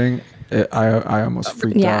Uh-huh. moving. I almost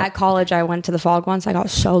freaked Yeah, out. at college I went to the fog once. I got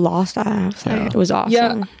so lost. It was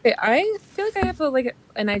awesome. Yeah, I feel like I have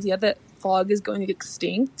an idea that fog is going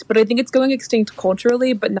extinct, but I think it's going extinct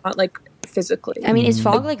culturally, but not like physically. I mean, is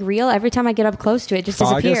fog like real? Every time I get up close to it, it just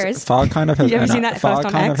Fog, disappears. fog kind of has You ever seen that fog post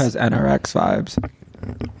on kind of X? has NRX vibes.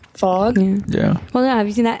 Fog? Yeah. Yeah. Well, no, have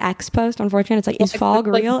you seen that X post on 4chan? It's like, is Like- fog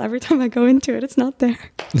like- real? Every time I go into it, it's not there.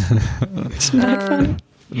 It's not funny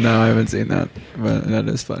No, I haven't seen that, but that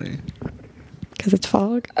is funny. because it's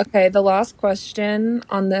fog. Okay, the last question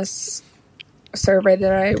on this survey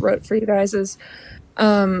that I wrote for you guys is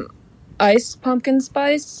iced pumpkin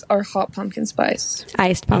spice or hot pumpkin spice?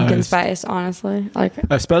 Iced pumpkin Iced. spice, honestly. Like,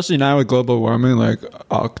 Especially now with global warming, like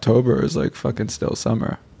October is like fucking still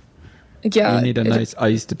summer. Yeah. You need a nice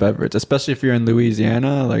iced beverage, especially if you're in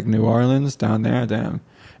Louisiana, like New Orleans down there. Damn,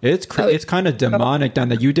 it's it's kind of demonic down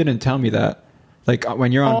there. You didn't tell me that. Like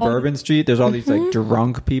when you're on Bourbon Street, there's all these like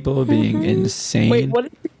drunk people being insane. Wait, what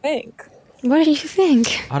did you think? what do you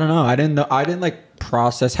think? I don't know. I didn't know. I didn't like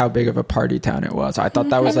process how big of a party town it was. I thought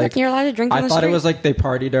that was like You're allowed to drink on I the thought it street. was like they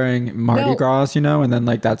party during Mardi No. Gras, you know, and then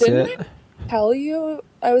like that's Didn't it. I tell you?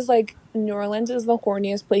 I was like, New Orleans is the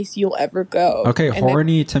horniest place you'll ever go. Okay, And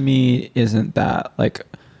horny to me isn't that. Like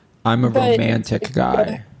I'm a But- romantic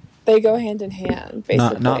guy. They go hand in hand,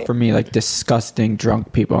 basically. Not for me. Like disgusting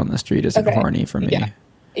drunk people on the street isn't Okay. horny for me. Yeah.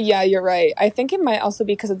 Yeah, you're right. I think it might also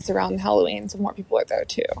be because it's around Halloween, so more people are there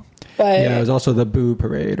too. But Yeah, it was also the Boo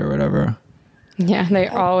Parade or whatever. Yeah, they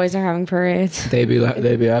always are having parades. They be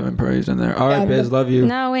having parades in there. All right, Yeah, Biz, love you.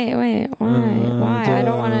 No, wait. Why? Why? I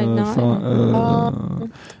don't want to not.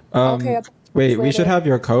 okay, I'll talk to you Wait, we later. should have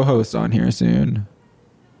your co-host on here soon.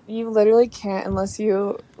 You literally can't unless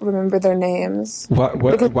you remember their names. What?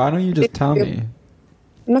 Why don't you just tell me?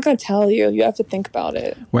 I'm not gonna tell you. You have to think about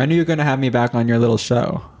it. When are you gonna have me back on your little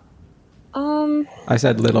show? I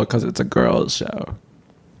said little because it's a girls' show.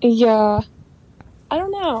 Yeah. I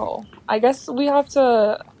don't know. I guess we have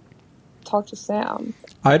to talk to Sam.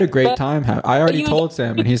 I had a great But- time. I already you- told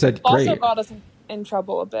Sam, and he said, Also "Great." got us in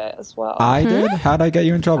trouble a bit as well. I did. How'd I get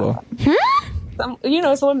you in trouble? Someone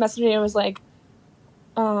messaged me and was like,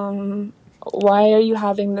 why are you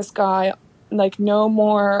having this guy, like, no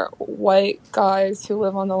more white guys who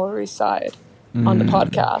live on the Lower East Side on the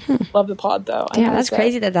podcast. Love the pod, though. I Yeah, gotta that's say.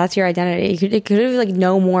 crazy that that's your identity. It could have like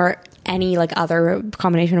no more any like other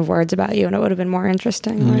combination of words about you, and it would have been more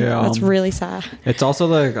interesting. Like, Yeah. that's really sad. It's also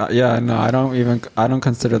like, yeah, no, I don't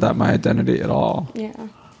consider that my identity at all. Yeah.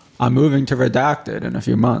 I'm moving to Redacted in a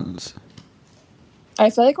few months. I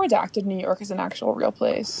feel like Redacted New York is an actual real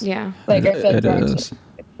place. Yeah. Like, I feel like It they're is. actually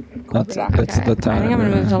called That's Redacted. it's the I time. think I'm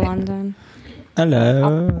gonna move to London.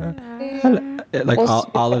 Hello. Hello. Like Well,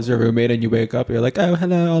 Olive's your roommate, and you wake up, you're like, oh,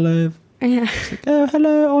 hello, Olive. Yeah. Oh,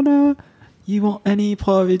 hello, Anna. You want any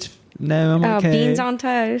porridge? No, I'm Oh, okay. beans on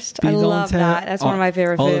toast. I Beans on love toast. that. That's one of my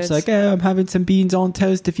favorite Olive's foods. like, oh, I'm having some beans on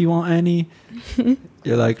toast if you want any.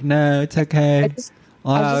 You're like, no, it's okay. I just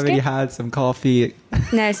already get- had some coffee.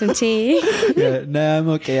 No, some tea. Yeah, no, I'm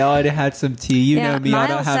okay. I already had some tea. You Yeah, know me. I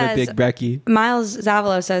don't Miles have a says- big brekkie. Miles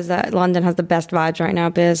Zavalo says that London has the best vibes right now.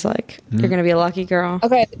 Biz, like, you're gonna be a lucky girl.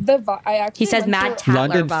 Okay, I actually He says went Mad to- Tatler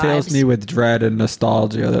London fills vibes. me with dread and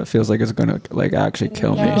nostalgia that feels like it's gonna like actually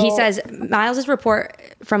kill No. me. He says Miles's report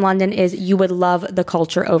from London is you would love the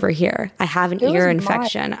culture over here. I have an It was ear mine.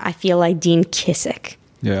 infection. I feel like Dean Kissick.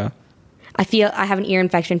 Yeah. I have an ear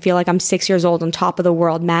infection. Feel like I'm 6 years old on top of the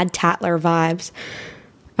world. Mad Tatler vibes.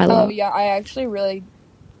 I Oh love. yeah,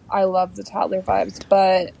 I love the Tatler vibes,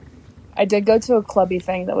 but I did go to a clubby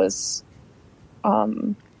thing that was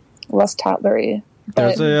less Tatlery.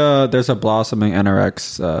 But There's a blossoming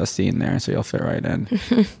NRX scene there, so you'll fit right in.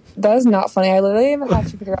 that is not funny. I literally even have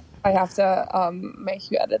to figure out. I have to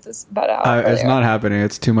make you edit that out. It's earlier. not happening.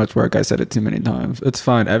 It's too much work. I said it too many times. It's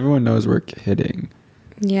fine. Everyone knows we're kidding.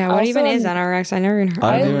 Yeah, what Also, even is NRX? I never even heard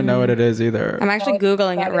I of don't it. even know what it is either. I'm actually No,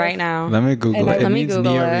 Googling it that right is- now. Let me Google And it. It Let me means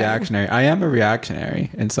Google it. neo-reactionary. I am a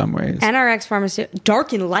reactionary in some ways. NRX Pharmaceutical.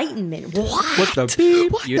 Dark Enlightenment. What? What the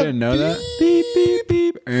beep? You didn't know that? Beep, beep,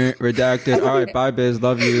 beep. Redacted. All right, bye, Biz.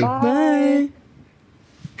 Love you. Bye.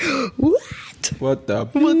 What? What the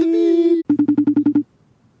beep?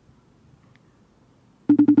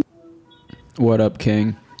 What up,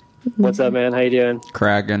 King? What's up, man? How you doing?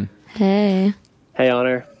 Kraken. Hey. Hey,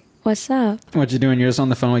 Honor. What's up? What you doing? You're just on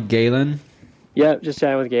the phone with Galen? Yep, just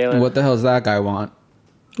chatting with Galen. What the hell does that guy want?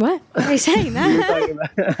 What? Why are you saying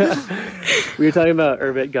that? We were talking about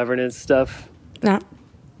Urbit governance stuff. No.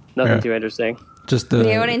 Nothing Yeah. too interesting. Just the. Do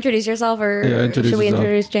you want to introduce yourself, or Yeah, introduce should we yourself.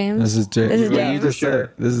 introduce James? This is James. This is What did James. you just For sure.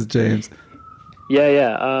 say? This is James.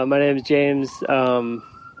 Yeah. My name is James.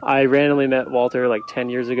 I randomly met Walter like 10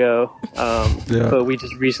 years ago, Yeah. but we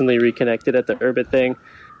just recently reconnected at the Urbit thing.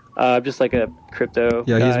 Just like a crypto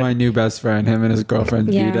Yeah, guy. he's my new best friend. Him and his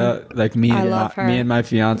girlfriend Yeah. Vita. Like me I and love her. me and my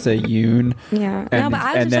fiance Yoon. Yeah. And, No, but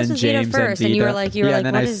I was and then obsessed with Vita James first, and and you were Vita. like, yeah, what and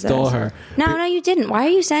then I is stole this? her. No, you didn't. Why are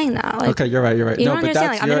you saying that? Like, Okay, you're right. You're right. You no, don't but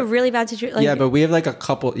understand. that's Like, I'm in a your- really bad situation. Like, yeah, but we have like a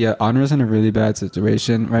couple. Yeah, Honor's in a really bad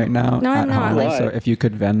situation right now No, I'm at not. home. Why? So if you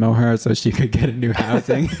could Venmo her so she could get a new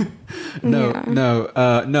housing. No.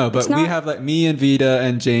 But It's we not- have like me and Vita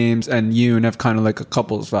and James and Yoon have kind of like a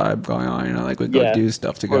couples vibe going on. You know, like we go Yeah. do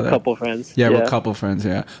stuff We're together. a couple friends. Yeah, we're couple friends.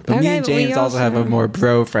 Yeah, but me Okay, and but we James also have a also- more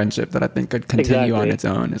bro friendship that I think could continue on Exactly. its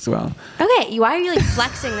own as well. okay, why are you like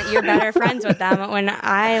flexing that you're better friends with them when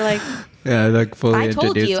I like? Yeah, like fully I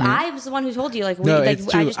told introduced you. me. I was the one who told you. Like, we, No, like it's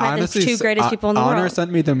true. I just met Honestly, the two greatest people in the Honor world.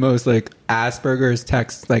 sent me the most like Asperger's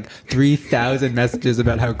texts, like 3,000 messages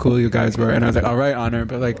about how cool you guys were, and I was like, "All right, Honor,"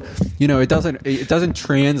 but like, you know, it doesn't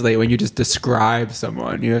translate when you just describe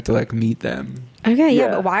someone. You have to like meet them. Okay, yeah, Yeah.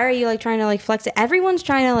 but why are you like trying to like flex it? Everyone's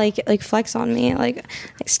trying to like flex on me, like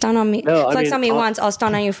stun on me. No, I Flex mean, on me I'll- once, I'll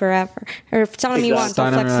stun on you forever. Or stun on me once,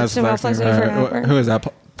 Stein I'll flex on you forever. Who is that?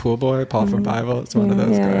 Pool boy, Paul from Bible. It's one of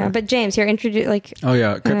those guys. Yeah. But James, here, introduce like. Oh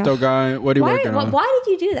yeah, crypto guy. What are you Why? working on? Why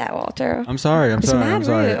did you do that, Walter? I'm sorry. I'm It's sorry. mad I'm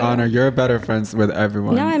sorry. rude. Honor, you're better friends with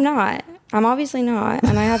everyone. No, I'm not. I'm obviously not,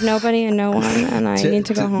 and I have nobody and no one, and I need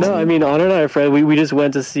to go home. No, I mean, Honor and I are friends. We just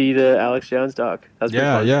went to see the Alex Jones doc. That was pretty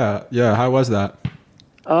fun. Yeah. How was that?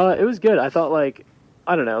 It was good. I thought like,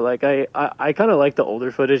 I don't know, like I kind of like the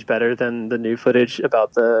older footage better than the new footage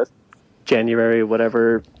about the January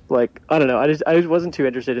whatever. Like, I don't know. I just wasn't too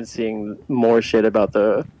interested in seeing more shit about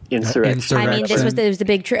the insurrection. I mean, this was the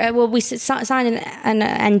big truth. Well, we signed an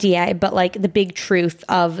NDA, but like the big truth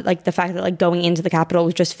of like the fact that like going into the Capitol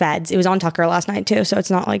was just feds. It was on Tucker last night too, so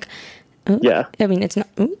it's not like. Yeah. I mean, it's not.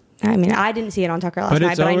 I mean, I didn't see it on Tucker last But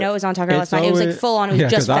night, it's but I alwa- know it was on Tucker it's last night. It was like always- full on. It was Yeah,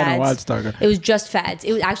 just 'cause I feds. don't watch Tucker. It was just feds.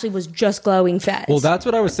 It was actually was just glowing feds. Well, that's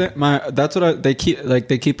what I was saying. They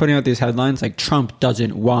keep putting out these headlines like Trump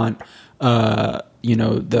doesn't want,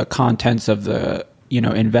 the contents of the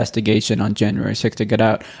investigation on January 6th to get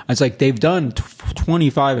out. It's like they've done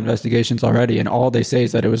 25 investigations already, and all they say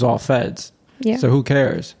is that it was all feds. Yeah. So who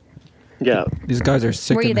cares? Yeah. These guys are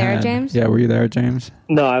sick. Were you in the there, head. James? Yeah, were you there, James?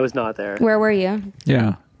 No, I was not there. Where were you?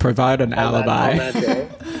 Yeah. Provide an On alibi. that day.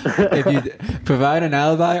 If you provide an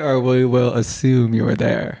alibi, or we will assume you were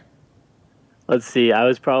there. Let's see. I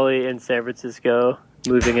was probably in San Francisco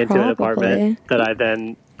moving into an Probably. apartment that I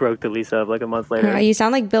then broke the lease of like a month later. You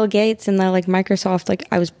sound like Bill Gates and the like Microsoft. Like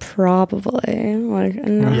I was probably like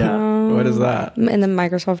no. Yeah. What is that? In the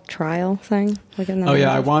Microsoft trial thing. Like in the Oh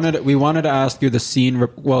yeah, Microsoft- we wanted to ask you the scene.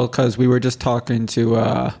 Well, because we were just talking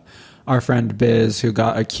to our friend Biz, who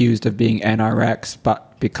got accused of being NRX, but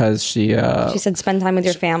because she said spend time with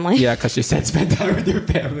your family. yeah, because she said spend time with your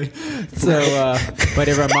family. So, but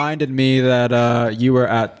it reminded me that you were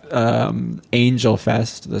at Angel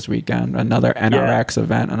Fest this weekend, another NRX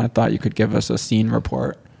event, and I thought you could give us a scene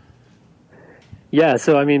report. Yeah,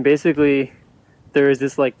 so I mean, basically, there is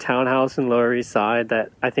this like townhouse in Lower East Side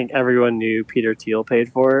that I think everyone knew Peter Thiel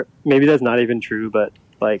paid for. Maybe that's not even true, but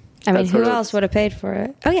like, I mean, that's who sort of- else would have paid for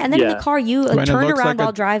it? Oh yeah, and then in Yeah. the car, you When it turned looks around like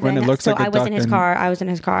while driving. when it looks So like a I was in his duck car. I was in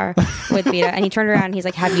his car with Vita, and he turned around and he's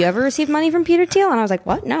like, "Have you ever received money from Peter Thiel?" And I was like,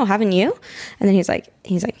 "What? No, haven't you?" And then he's like,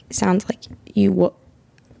 "Sounds like you would."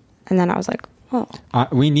 And then I was like, "Oh,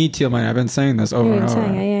 We need Thiel money. I've been saying this over you've and been over.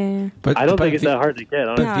 saying it, yeah." But I don't but think it's Vi- that hard to get.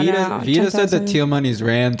 But Honestly. No, Vita said that 10,000. Thiel monies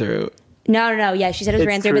ran through. No. Yeah, she said it was It's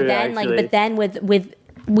ran through, but true, then actually. but then with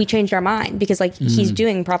we changed our mind because like he's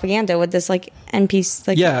doing propaganda with this like NPC.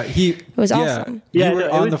 Like, Yeah, it was awesome. Yeah, you were no,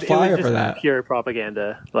 it on was- the flyer it was for just that. Pure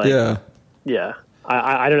propaganda. Like, Yeah. yeah.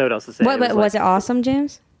 I don't know what else to say. What? But was it awesome,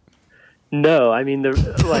 James? No, I mean the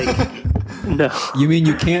like no. You mean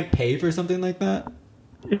you can't pay for something like that?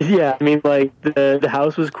 Yeah, I mean, like the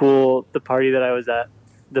house was cool. The party that I was at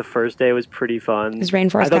the first day was pretty fun. Is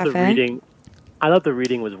Rainforest I thought Cafe? the reading, I thought the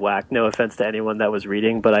reading was whack. No offense to anyone that was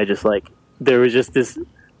reading, but I just like there was just this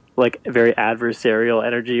like very adversarial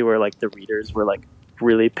energy where like the readers were like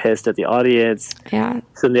really pissed at the audience. Yeah.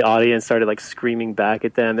 So the audience started like screaming back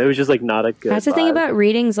at them. It was just like not a good. That's the thing vibe. about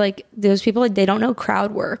readings. Like those people, like they don't know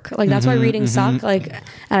crowd work. Like that's why readings suck. Like,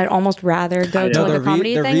 and I'd almost rather go to know. like a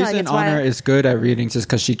comedy the thing. Like reason it's why. Honor is good at readings is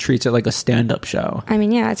because she treats it like a stand-up show. I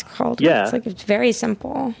mean, yeah, it's called. Yeah. It's like it's very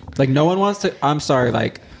simple. Like no one wants to. I'm sorry.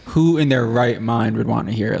 Like who in their right mind would want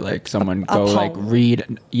to hear like someone A go like poem.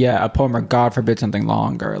 read a poem or God forbid something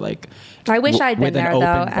longer like. I wish I'd been with an there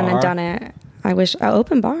though open and bar. had done it. I wish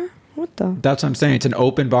open bar. What the? That's what I'm saying. It's an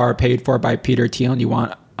open bar paid for by Peter Thiel, and you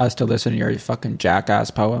want us to listen to your fucking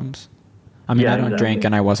jackass poems? I mean, Yeah, I don't exactly. drink,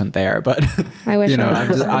 and I wasn't there, but I wish you know, I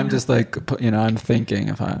I'm just like, you know, I'm thinking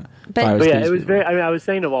if I But But yeah, these it was people. very. I mean, I was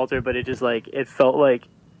saying to Walter, but it just like it felt like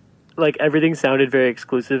everything sounded very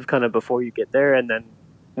exclusive, kind of before you get there, and then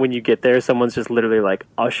when you get there, someone's just literally like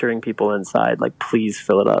ushering people inside, like please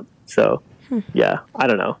fill it up. So yeah, I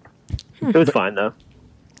don't know. It was fine though.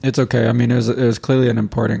 It's okay. I mean, it was clearly an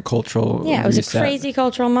important cultural. yeah, it was reset. a crazy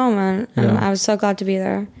cultural moment, and Yeah. I was so glad to be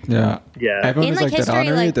there. Yeah, Yeah. Everyone In, was like, like, history, "Did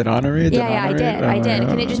Honor like- read? Did Honor read? Yeah, yeah, I Honor did. read?" I I'm did. like,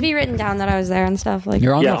 Can it "Oh." just be written down that I was there and stuff? Like,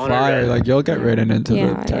 You're on Yeah, the Honor flyer. read. Like you'll get written into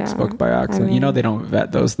Yeah, the textbook yeah. by accident. I You know mean- they don't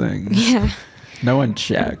vet those things. yeah. No one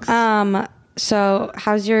checks. So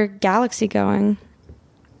how's your Galaxy going?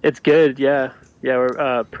 It's good. Yeah. Yeah.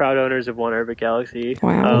 We're proud owners of One Orbit Galaxy.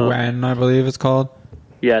 Wow. When I believe it's called.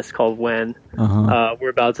 Yes, called When. Uh-huh. We're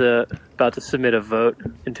about to submit a vote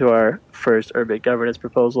into our first Orbit governance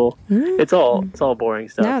proposal. It's all boring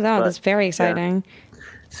stuff. No, but that's very exciting.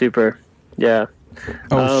 super. Yeah.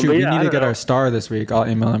 Oh shoot, but we yeah, need I to don't get know. our star this week. I'll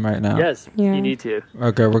email him right now. Yes, Yeah. you need to.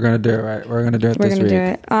 Okay, we're gonna do it right. We're gonna do it We're this gonna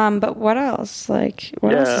week. do it. But what else? Like,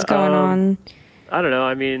 what else Yeah, is going on? I don't know.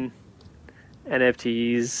 I mean,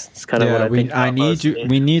 NFTs. It's kind of what Yeah, I think. I about need you. mostly.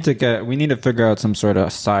 We need to figure out some sort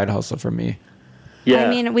of side hustle for me. Yeah. I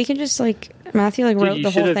mean, we can just like Matthew like Dude, wrote you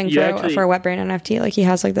the whole should've- thing you for actually- for Wet Brain NFT. Like he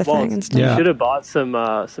has like the Well, thing and stuff. Yeah. You should have bought some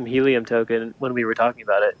helium token when we were talking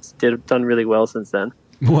about it. It's done really well since then.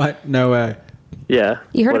 What? No way. Yeah.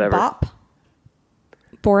 You heard whatever. of BOP?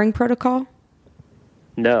 Boring Protocol?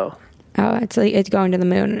 No. Oh, it's like it's going to the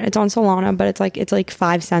moon. It's on Solana, but it's like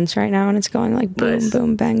 5 cents right now, and it's going like boom, Nice.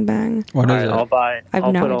 boom, bang, bang. What All is right, it? I'll buy. I have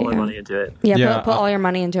I'll no put all my idea. money into it. Yeah, Yeah, put all your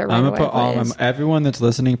money into it right I'm away. gonna put all. please. Everyone that's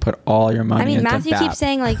listening, put all your money. I mean, into Matthew BAP. keeps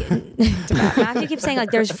saying like Matthew keeps saying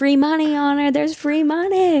like there's free money on it. There's free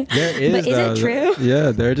money. There is. But is though. it true?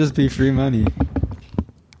 Yeah, there just be free money.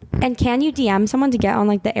 And can you DM someone to get on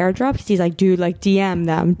like the airdrop? Because he's like, dude, like DM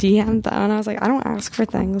them. And I was like, I don't ask for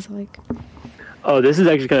things like. Oh, this is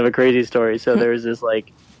actually kind of a crazy story. So there's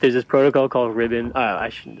this protocol called Ribbon. I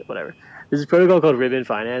shouldn't. Whatever. There's this protocol called Ribbon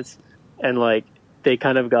Finance, and like they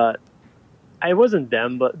kind of got. It wasn't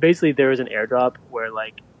them, but basically there was an airdrop where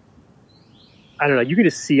like. I don't know. You could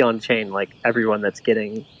just see on chain like everyone that's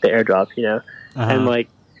getting the airdrop, you know, and like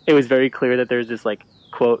it was very clear that there's this like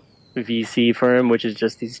quote VC firm, which is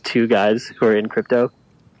just these two guys who are in crypto.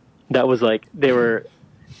 That was like they were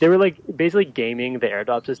like basically gaming the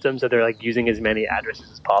airdrop system, so they're like using as many addresses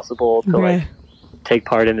as possible to like take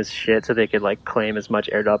part in this shit, so they could like claim as much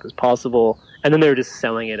airdrop as possible, and then they were just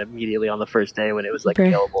selling it immediately on the first day when it was like Bruh.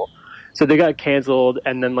 available. So they got canceled,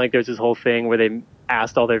 and then like there's this whole thing where they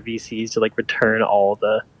asked all their VCs to like return all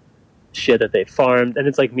the shit that they farmed, and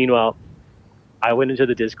it's like meanwhile I went into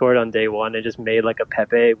the Discord on day one and just made like a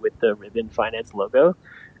Pepe with the Ribbon Finance logo,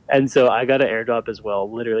 and so I got an airdrop as well,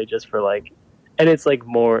 literally just for like, and it's like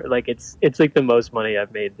more like it's like the most money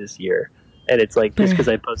I've made this year, and it's like just because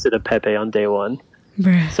I posted a Pepe on day one,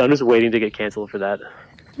 so I'm just waiting to get canceled for that.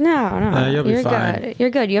 No, You'll be you're fine. good. You're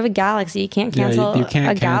good. You have a Galaxy. You can't Yeah, cancel you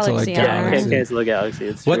can't a cancel a Galaxy. Yeah, I owner. can't Galaxy. cancel a Galaxy.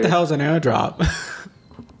 It's What true. the hell's an airdrop?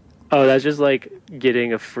 Oh, that's just like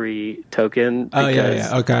getting a free token. Oh yeah, because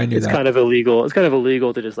yeah. Okay, I knew It's that. kind of illegal. It's kind of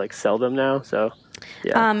illegal to just like sell them now. So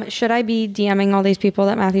yeah. Should I be DMing all these people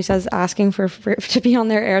that Matthew says asking for to be on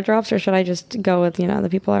their airdrops, or should I just go with the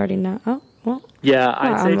people I already know? Oh well, Yeah, wow,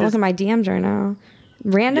 I'd I'm say looking just at my DMs right now.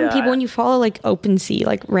 Random Yeah, people when you follow like OpenSea,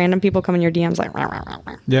 like random people come in your DMs like.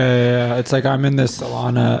 Yeah. It's like I'm in this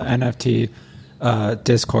Solana NFT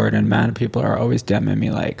Discord, and man, people are always DMing me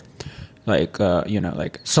like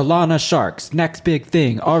Solana Sharks, next big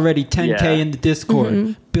thing, already 10K Yeah. in the Discord,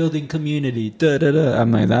 Mm-hmm. building community. Da da da.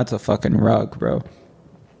 I'm like, that's a fucking rug, bro.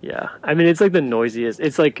 yeah. I mean, it's like the noisiest.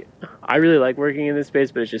 It's like I really like working in this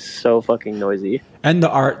space, but it's just so fucking noisy. And the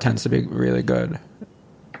art tends to be really good.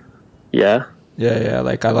 Yeah. Yeah,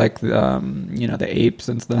 like I like the apes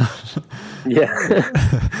and stuff. Yeah.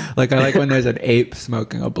 Like I like when there's an ape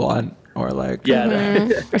smoking a blunt, or like Yeah.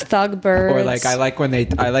 Or thug birds. or like I like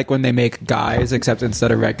when they make guys, except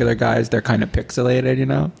instead of regular guys, they're kind of pixelated, you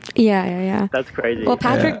know? Yeah. That's crazy. Well,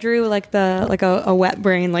 Patrick Yeah. drew like a wet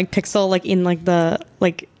brain like pixel like in the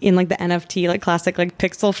NFT like classic like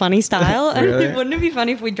pixel funny style. Really? Wouldn't it be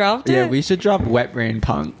funny if we dropped it? Yeah, we should drop wet brain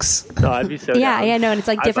punks. No, I'd be so Yeah, down. no, and it's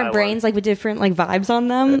like I'd different buy brains like with different like vibes on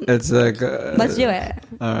them. It's like Let's do it.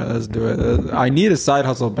 All right, let's do it. I need a side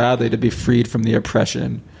hustle badly to be freed from the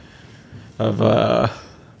oppression of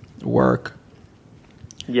work.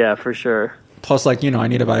 Yeah, for sure. Plus, like, I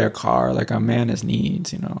need to buy a car. Like, a man has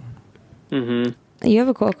needs, Mm-hmm. You have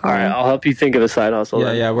a cool All car. right, I'll help you think of a side hustle. Yeah,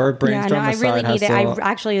 then. yeah, we're Yeah, brainstorming no, I a really side need it. hustle.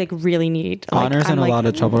 I actually like really need. Like, Honor's I'm in a like, lot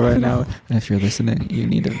of trouble right now. And if you're listening, you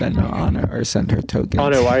need to Venmo Honor or send her tokens. Oh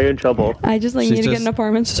no, why are you in trouble? I just like She's need to get just- an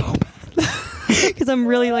apartment so bad because I'm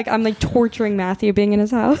really like I'm like torturing Matthew being in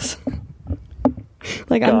his house.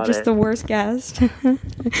 Like I'm Got just it. the worst guest.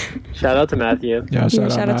 Shout out to Matthew. Yeah,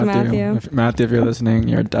 shout out to Matthew. Matthew, if you're listening,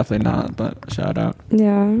 you're definitely not, but shout out.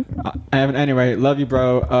 Yeah. Anyway, love you,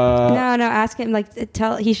 bro. No. Ask him. Like,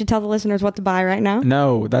 he should tell the listeners what to buy right now.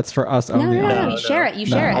 No, that's for us only. No. No. Share it. You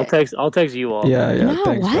No. share I'll it. text you all. Yeah, No,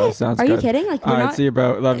 thanks, bro. what? Sounds Are you good. kidding? Like, all we're right, not- see you,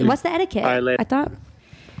 bro. Love you. What's the etiquette? All right, later. I thought.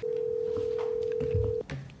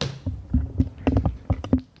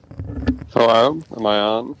 Hello, am I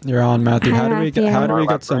on? You're on, Matthew. Hi, How do we get? Matthew. How do we Or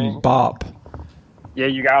get some Brain? bop? Yeah,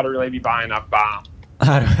 you gotta really be buying up bomb.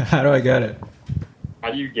 How do I get it?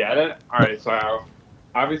 How do you get it? Alright, so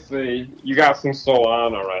obviously you got some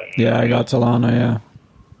Solana right now. Yeah, I got Solana.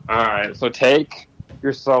 Yeah. Alright, so take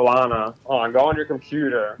your Solana. Go on your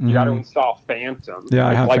computer. You gotta Mhm. install Phantom. Yeah,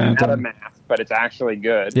 I It's have like Phantom. MetaMask, but it's actually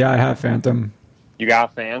good. Yeah, I have Phantom. You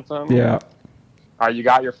got Phantom? Yeah. You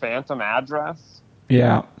got your Phantom address?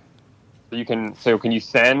 Yeah. So can you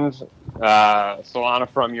send Solana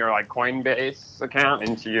from your like Coinbase account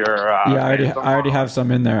into your Yeah, I Phantom already wallet? have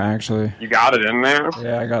some in there actually. You got it in there?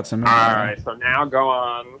 Yeah, I got some in All there. right, so now go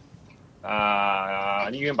on.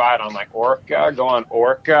 You can buy it on like Orca. Go on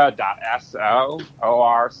orca.so,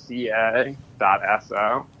 orca.so.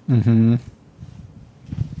 Mm-hmm.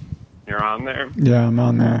 You're on there. Yeah, I'm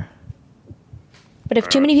on there. But if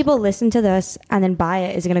too many people listen to this and then buy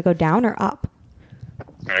it, is it going to go down or up?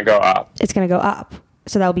 It's gonna go up. It's going to go up.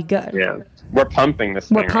 So that'll be good. Yeah, we're pumping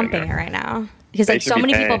this. We're thing pumping right it now. right now. Because They like should so be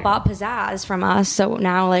many people paying. bought Pizzazz from us, so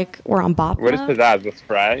now like we're on Bop. What is Pizzazz? The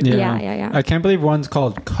spray? Yeah. I can't believe one's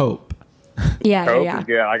called Cope. Yeah, Coke yeah. is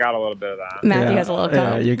good. I got a little bit of that. Matthew yeah. has a little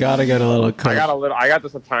Yeah, Coke. you gotta get a little Cope. I got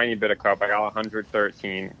just a tiny bit of Coke. I got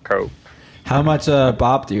 113 Coke. How much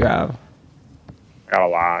bop do you have? I got a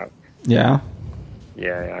lot. Yeah.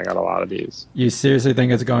 Yeah, I got a lot of these. You seriously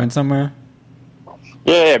think it's going somewhere?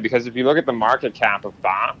 Yeah, because if you look at the market cap of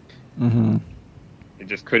BOP, Mm-hmm. it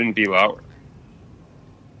just couldn't be lower.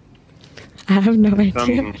 I have no idea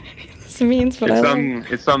Some- what this means, but I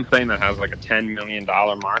like. It's something that has like a $10 million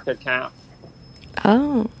market cap.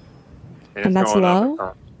 Oh, And, And it's that's going up low? a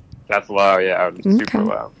ton. That's low, yeah. It's super Okay.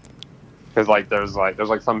 low. Because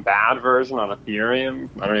there's some bad version on Ethereum.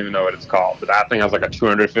 I don't even know what it's called, but that thing has like a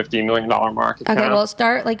 $250 million market okay. cap. Well,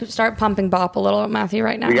 start pumping Bop a little, Matthew,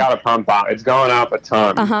 right now. we got to pump BOP. It's going up a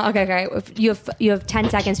ton. Okay, great. If you have 10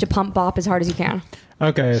 seconds to pump Bop as hard as you can.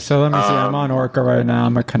 Okay, so let me see. I'm on Orca right now.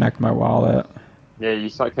 I'm gonna connect my wallet. Yeah, you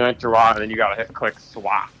connect your wallet, and then you got to click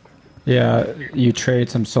swap. Yeah, you trade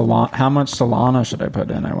some Solana. How much Solana should I put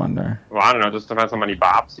in? I wonder. Well, I don't know. It just depends how many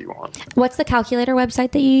BOPs you want. What's the calculator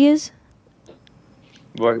website that you use?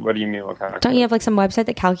 What do you mean? What kind of Don't you have like some website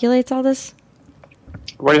that calculates all this?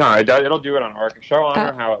 What do you know? It'll do it on Orca. Show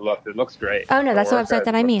Honor Oh. how it looks. It looks great. Oh no, that's the Orca, website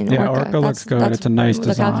that I mean. Yeah, Orca looks good. That's It's a nice the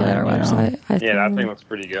design, calculator yeah. website. I Yeah, that think. thing looks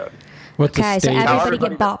pretty good. What's Okay, the so stage? everybody Everybody-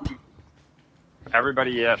 get Bop.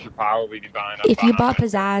 Everybody, should probably be buying up. If you BOP. bought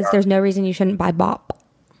Pizzazz, there's no reason you shouldn't buy Bop.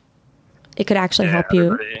 It could actually help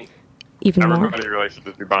you even more. Everybody really should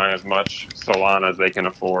just be buying as much Solana as they can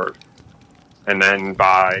afford, and then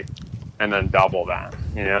double that.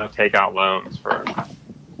 Take out loans for.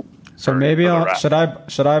 So maybe for the I'll rest.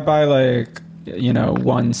 should I buy like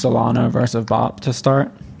one Solana versus Bop to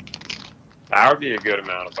start? That would be a good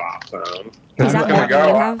amount of BOP. Is It's that gonna more than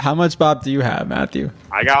you go. have? How much Bop do you have, Matthew?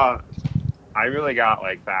 I really got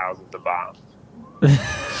like thousands of BOP.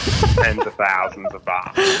 Tens of thousands of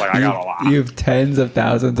BOP. Like I got a lot. You have tens of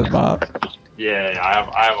thousands of Bop. Yeah,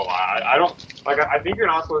 I have a lot. I don't like. I think you're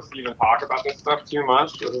not supposed to even talk about this stuff too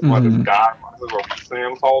much. This is what this Mhm. guy, this is what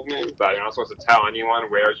Sam told me, that you're not supposed to tell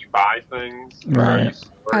anyone where you buy things, Right.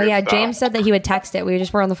 Oh yeah, stuff. James said that he would text it. We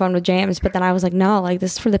just were on the phone with James, but then I was like, no, like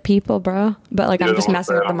this is for the people, bro. But like You I'm don't just wanna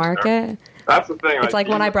messing say up the it on there. market. That's the thing. It's like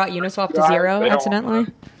when I brought Uniswap to guys, zero they don't accidentally.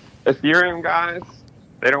 Ethereum guys,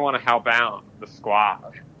 they don't want to help out the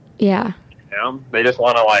squad. Yeah. You know? They just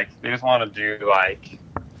want to do like,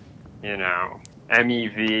 you know,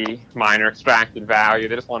 MEV, minor extracted value.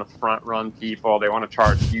 They just want to front run people. They want to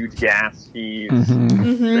charge huge gas fees.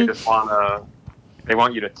 They just they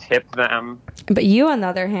want you to tip them. But you, on the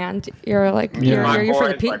other hand, you're like you're for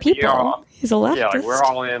the boys, like, people. He's a leftist. Yeah, like we're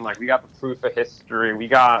all in. Like we got the proof of history. We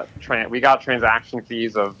got transaction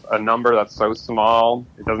fees of a number that's so small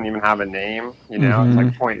it doesn't even have a name. You know, it's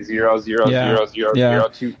like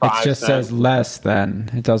 0.0000025. It just says less than.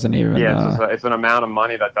 It doesn't even. Yeah, it's an amount of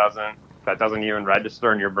money that doesn't even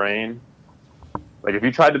register in your brain. Like if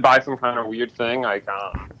you tried to buy some kind of weird thing like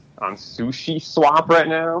on Sushi Swap right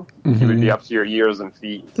now, it would be up to your ears and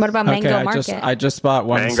feet. What about Mango Market? I just bought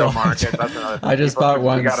one. Mango Market. That's another thing. I just bought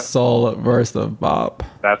one soul worth of BOP.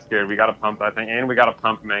 That's good. We got to pump that thing, and we got to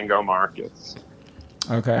pump Mango Markets.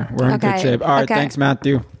 Okay, we're in good shape. All right, thanks,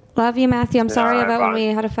 Matthew. Love you, Matthew. I'm sorry about when we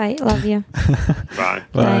had a fight. Love you. Bye.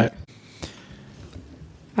 Bye.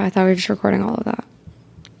 Oh, I thought we were just recording all of that.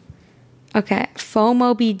 Okay,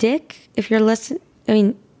 FOMO be dick. If you're listening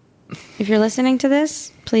to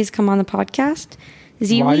this, please come on the podcast.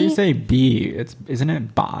 Why do you say B? Isn't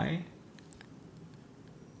it bi?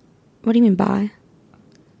 What do you mean bi?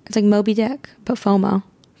 It's like Moby Dick, but FOMO.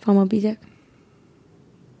 FOMO be dick.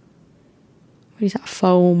 What is that?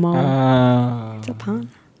 FOMO. It's a pun.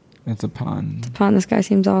 It's a pun. This guy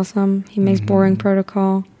seems awesome. He makes boring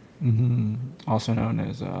protocol. Also known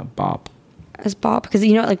as BOP. As BOP, because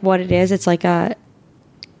you know like what it is. It's like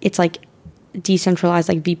decentralized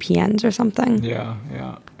like VPNs or something. Yeah.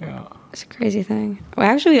 It's a crazy thing. Well,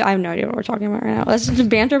 actually, I have no idea what we're talking about right now. Let's just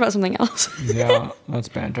banter about something else. Yeah, let's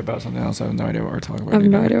banter about something else. I have no idea what we're talking about. I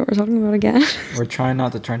have no idea what we're talking about again. We're trying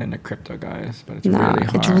not to turn into crypto guys, but it's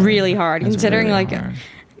it's really hard. Considering really hard.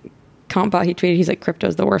 Compa, he tweeted, he's like, crypto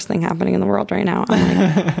is the worst thing happening in the world right now. I'm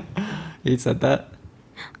like, he said that?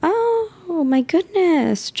 Oh, my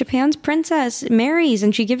goodness. Japan's princess marries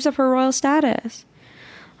and she gives up her royal status.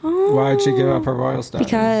 Oh, why'd she give up her royal status?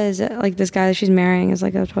 Because like this guy that she's marrying is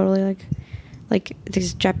like a totally like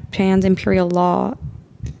this Japan's imperial law.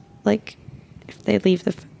 Like if they leave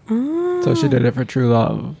the so she did it for true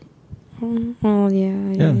love. Well,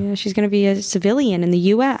 yeah. She's gonna be a civilian in the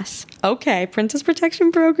U.S. Okay, Princess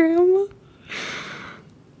Protection Program.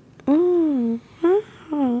 You're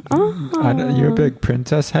a big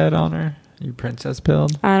princess head on her. You princess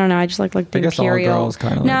pilled. I don't know. I just like the imperial. Guess all girls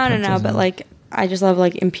kind of no. But like I just love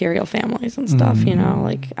like imperial families and stuff. You know,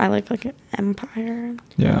 like I like an empire.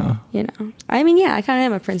 Yeah. You know, I mean, yeah, I kind of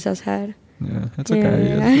am a princess head. Yeah, it's okay.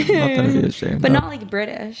 Yeah. Nothing to be ashamed but of. Not like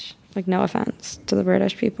British. Like no offense to the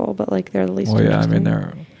British people, but like they're the least. Well, yeah, I mean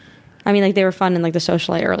like they were fun in like the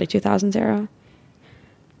socialite early 2000s era.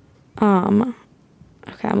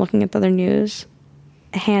 Okay, I'm looking at the other news.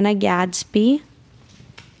 Hannah Gadsby.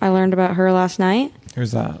 I learned about her last night.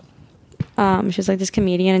 Who's that? She's like this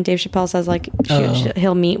comedian, and Dave Chappelle says like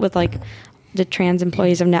he'll meet with like the trans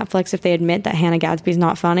employees of Netflix if they admit that Hannah Gadsby's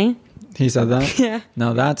not funny. He said that? Yeah.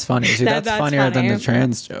 No, that's funny. See, that's funnier than the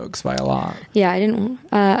trans jokes by a lot. Yeah, I didn't.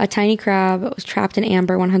 A tiny crab was trapped in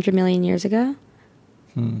amber 100 million years ago.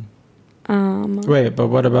 Wait, but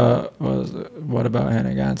what about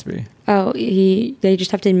Hannah Gadsby? Oh, they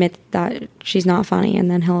just have to admit that she's not funny,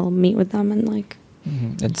 and then he'll meet with them and like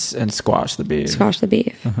and squash the beef. Squash the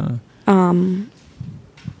beef.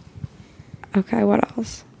 Okay, what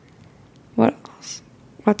else?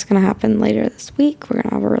 What's gonna happen later this week? We're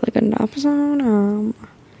gonna have a really good episode.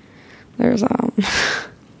 There's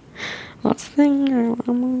lots of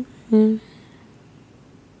things.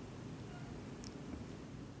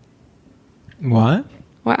 What?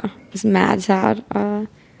 Wow, it's mad sad.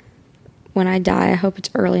 When I die, I hope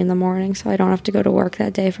it's early in the morning so I don't have to go to work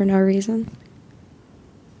that day for no reason.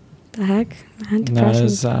 The heck? That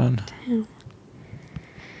is sad.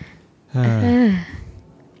 Damn.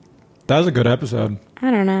 That was a good episode. I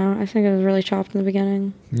don't know. I think it was really chopped in the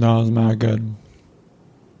beginning. No, it was not good.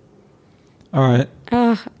 All right.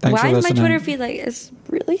 Thanks why is listening. my Twitter feed like it's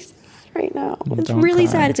really sad right now? It's Don't really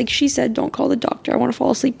cry. sad. It's like she said, "Don't call the doctor. I want to fall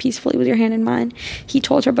asleep peacefully with your hand in mine." He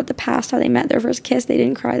told her about the past, how they met, their first kiss. They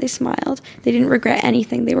didn't cry. They smiled. They didn't regret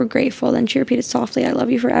anything. They were grateful. Then she repeated softly, "I love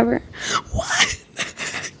you forever." What?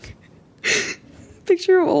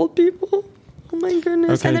 Picture of old people. Oh my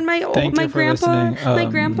goodness. Okay, And then my grandpa,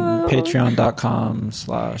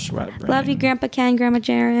 patreon.com/wetbrain. love you, Grandpa Ken, Grandma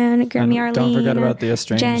Jaren, Grandma Arlene. Don't forget about the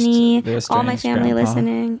estranged Jenny, all my estranged family grandpa.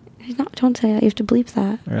 listening. Don't say that. You have to bleep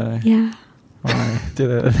that. Really? Yeah. Why?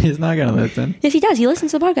 He's not gonna listen. Yes, he does. He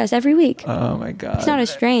listens to the podcast every week. Oh my god. It's not as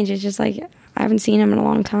strange. It's just like I haven't seen him in a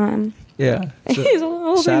long time. Yeah. So, He's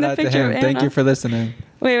holding shout the out to picture him. of Thank Anna. you for listening.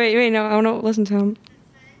 Wait. No, I want to listen to him.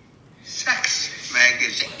 Sex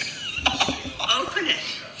magazine. Open it.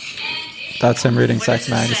 That's him reading What Sex does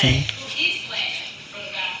it Magazine. say?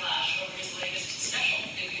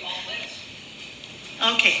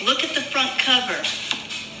 Okay, look at the front cover.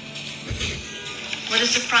 What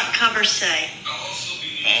does the front cover say?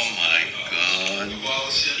 Oh my God.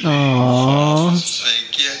 Aww.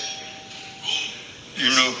 Thank you. You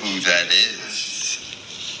know who that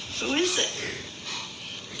is. Who is it?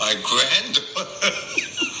 My granddaughter.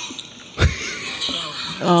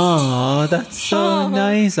 Oh, that's so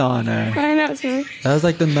nice on her. I know. It's really... That was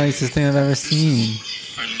like the nicest thing I've ever seen.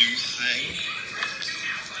 A new thing.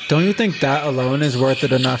 Don't you think that alone is worth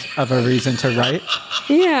it enough of a reason to write?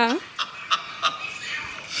 Yeah.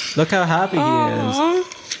 Look how happy he is. Aw.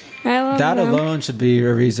 I love That him. alone should be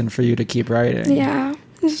a reason for you to keep writing. Yeah.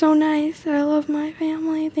 It's so nice. I love my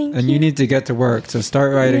family. Thank you. And you need to get to work. So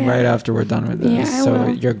start writing Yeah. right after we're done with this. Yeah, I so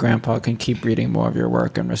will. your grandpa can keep reading more of your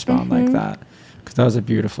work and respond like that. Because that was a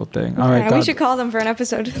beautiful thing. All right, Yeah, we should call them for an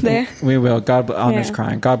episode there. We will. Anna's Yeah.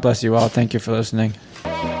 crying. God bless you all. Thank you for listening.